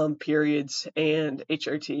periods and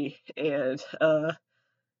HRT and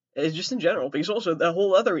just in general, because also the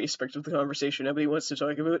whole other aspect of the conversation nobody wants to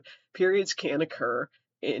talk about, periods can occur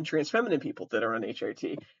in trans feminine people that are on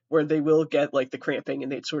HRT, where they will get like the cramping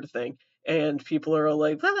and that sort of thing. and people are all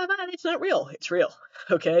like, blah, blah, blah, it's not real. It's real.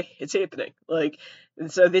 Okay, it's happening. Like,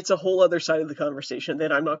 and so it's a whole other side of the conversation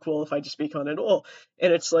that I'm not qualified to speak on at all.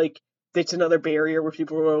 And it's like, it's another barrier where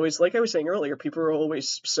people are always, like I was saying earlier, people are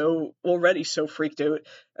always already so freaked out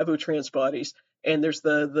about trans bodies. And there's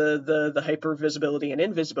the hyper visibility and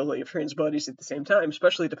invisibility of trans bodies at the same time,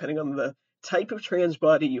 especially depending on the type of trans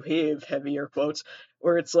body you have, heavy air quotes,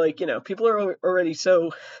 where it's like, people are already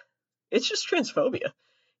so, it's just transphobia.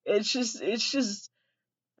 It's just,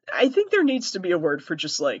 I think there needs to be a word for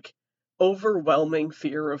just like overwhelming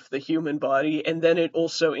fear of the human body, and then it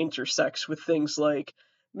also intersects with things like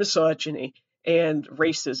misogyny and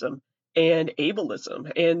racism and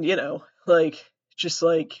ableism and, like, just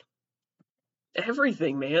like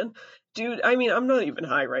everything, man. Dude, I mean, I'm not even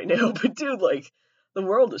high right now, but dude, like, the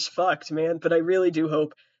world is fucked, man. But I really do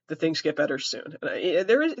hope that things get better soon. And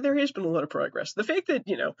there has been a lot of progress. The fact that,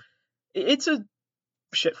 it's a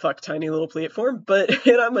shit fuck tiny little platform, but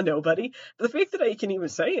and I'm a nobody. But the fact that I can even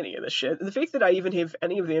say any of this shit, and the fact that I even have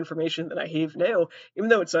any of the information that I have now, even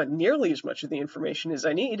though it's not nearly as much of the information as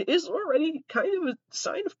I need, is already kind of a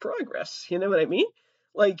sign of progress. You know what I mean?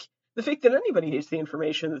 Like, the fact that anybody has the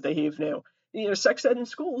information that they have now, sex ed in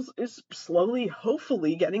schools is slowly,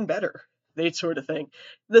 hopefully, getting better. That sort of thing.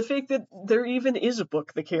 The fact that there even is a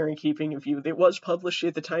book, The Care and Keeping of You, that was published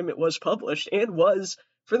at the time it was published and was,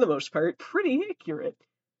 for the most part, pretty accurate.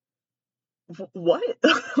 What?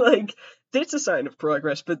 Like, that's a sign of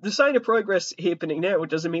progress, but the sign of progress happening now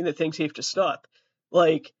doesn't mean that things have to stop.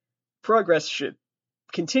 Like, progress should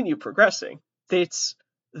continue progressing. That's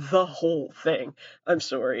the whole thing. I'm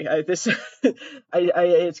sorry.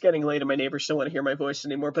 It's getting late and my neighbors don't want to hear my voice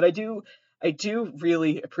anymore, but I do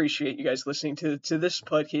really appreciate you guys listening to this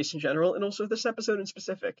podcast in general, and also this episode in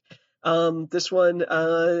specific. This one,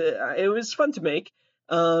 it was fun to make.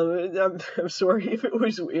 I'm sorry if it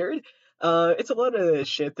was weird. It's a lot of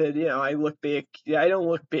shit that, I look back. I don't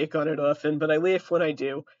look back on it often, but I laugh when I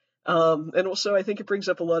do. And also, I think it brings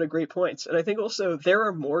up a lot of great points. And I think also there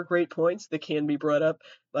are more great points that can be brought up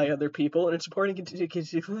by other people. And it's important to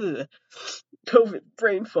continue COVID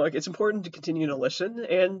brain fuck. It's important to continue to listen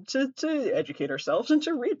and to educate ourselves and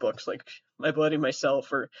to read books like My Body,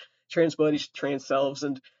 Myself, or Trans Bodies, Trans Selves,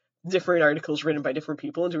 and different articles written by different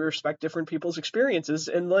people, and to respect different people's experiences.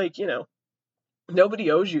 And, like,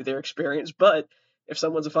 nobody owes you their experience, but if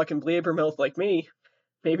someone's a fucking blabbermouth like me,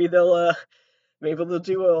 maybe they'll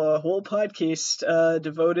do a whole podcast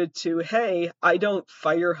devoted to, hey, I don't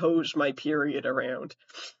fire hose my period around.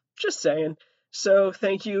 Just saying. So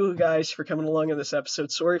thank you guys for coming along in this episode.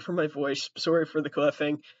 Sorry for my voice. Sorry for the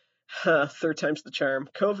coughing. Third time's the charm.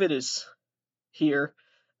 COVID is here.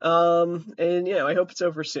 And, I hope it's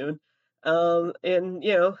over soon. And,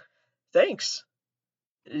 thanks.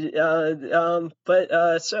 So,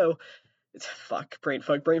 fuck, brain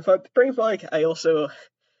fog.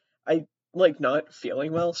 I like not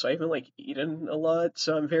feeling well, so I haven't like eaten a lot,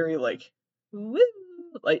 so I'm very like, woo,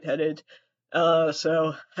 lightheaded.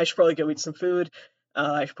 So I should probably go eat some food.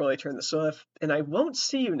 I should probably turn this off, and I won't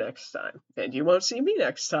see you next time, and you won't see me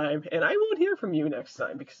next time, and I won't hear from you next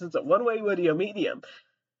time because it's a one-way audio medium.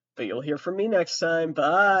 But you'll hear from me next time.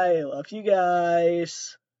 Bye. Love you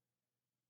guys.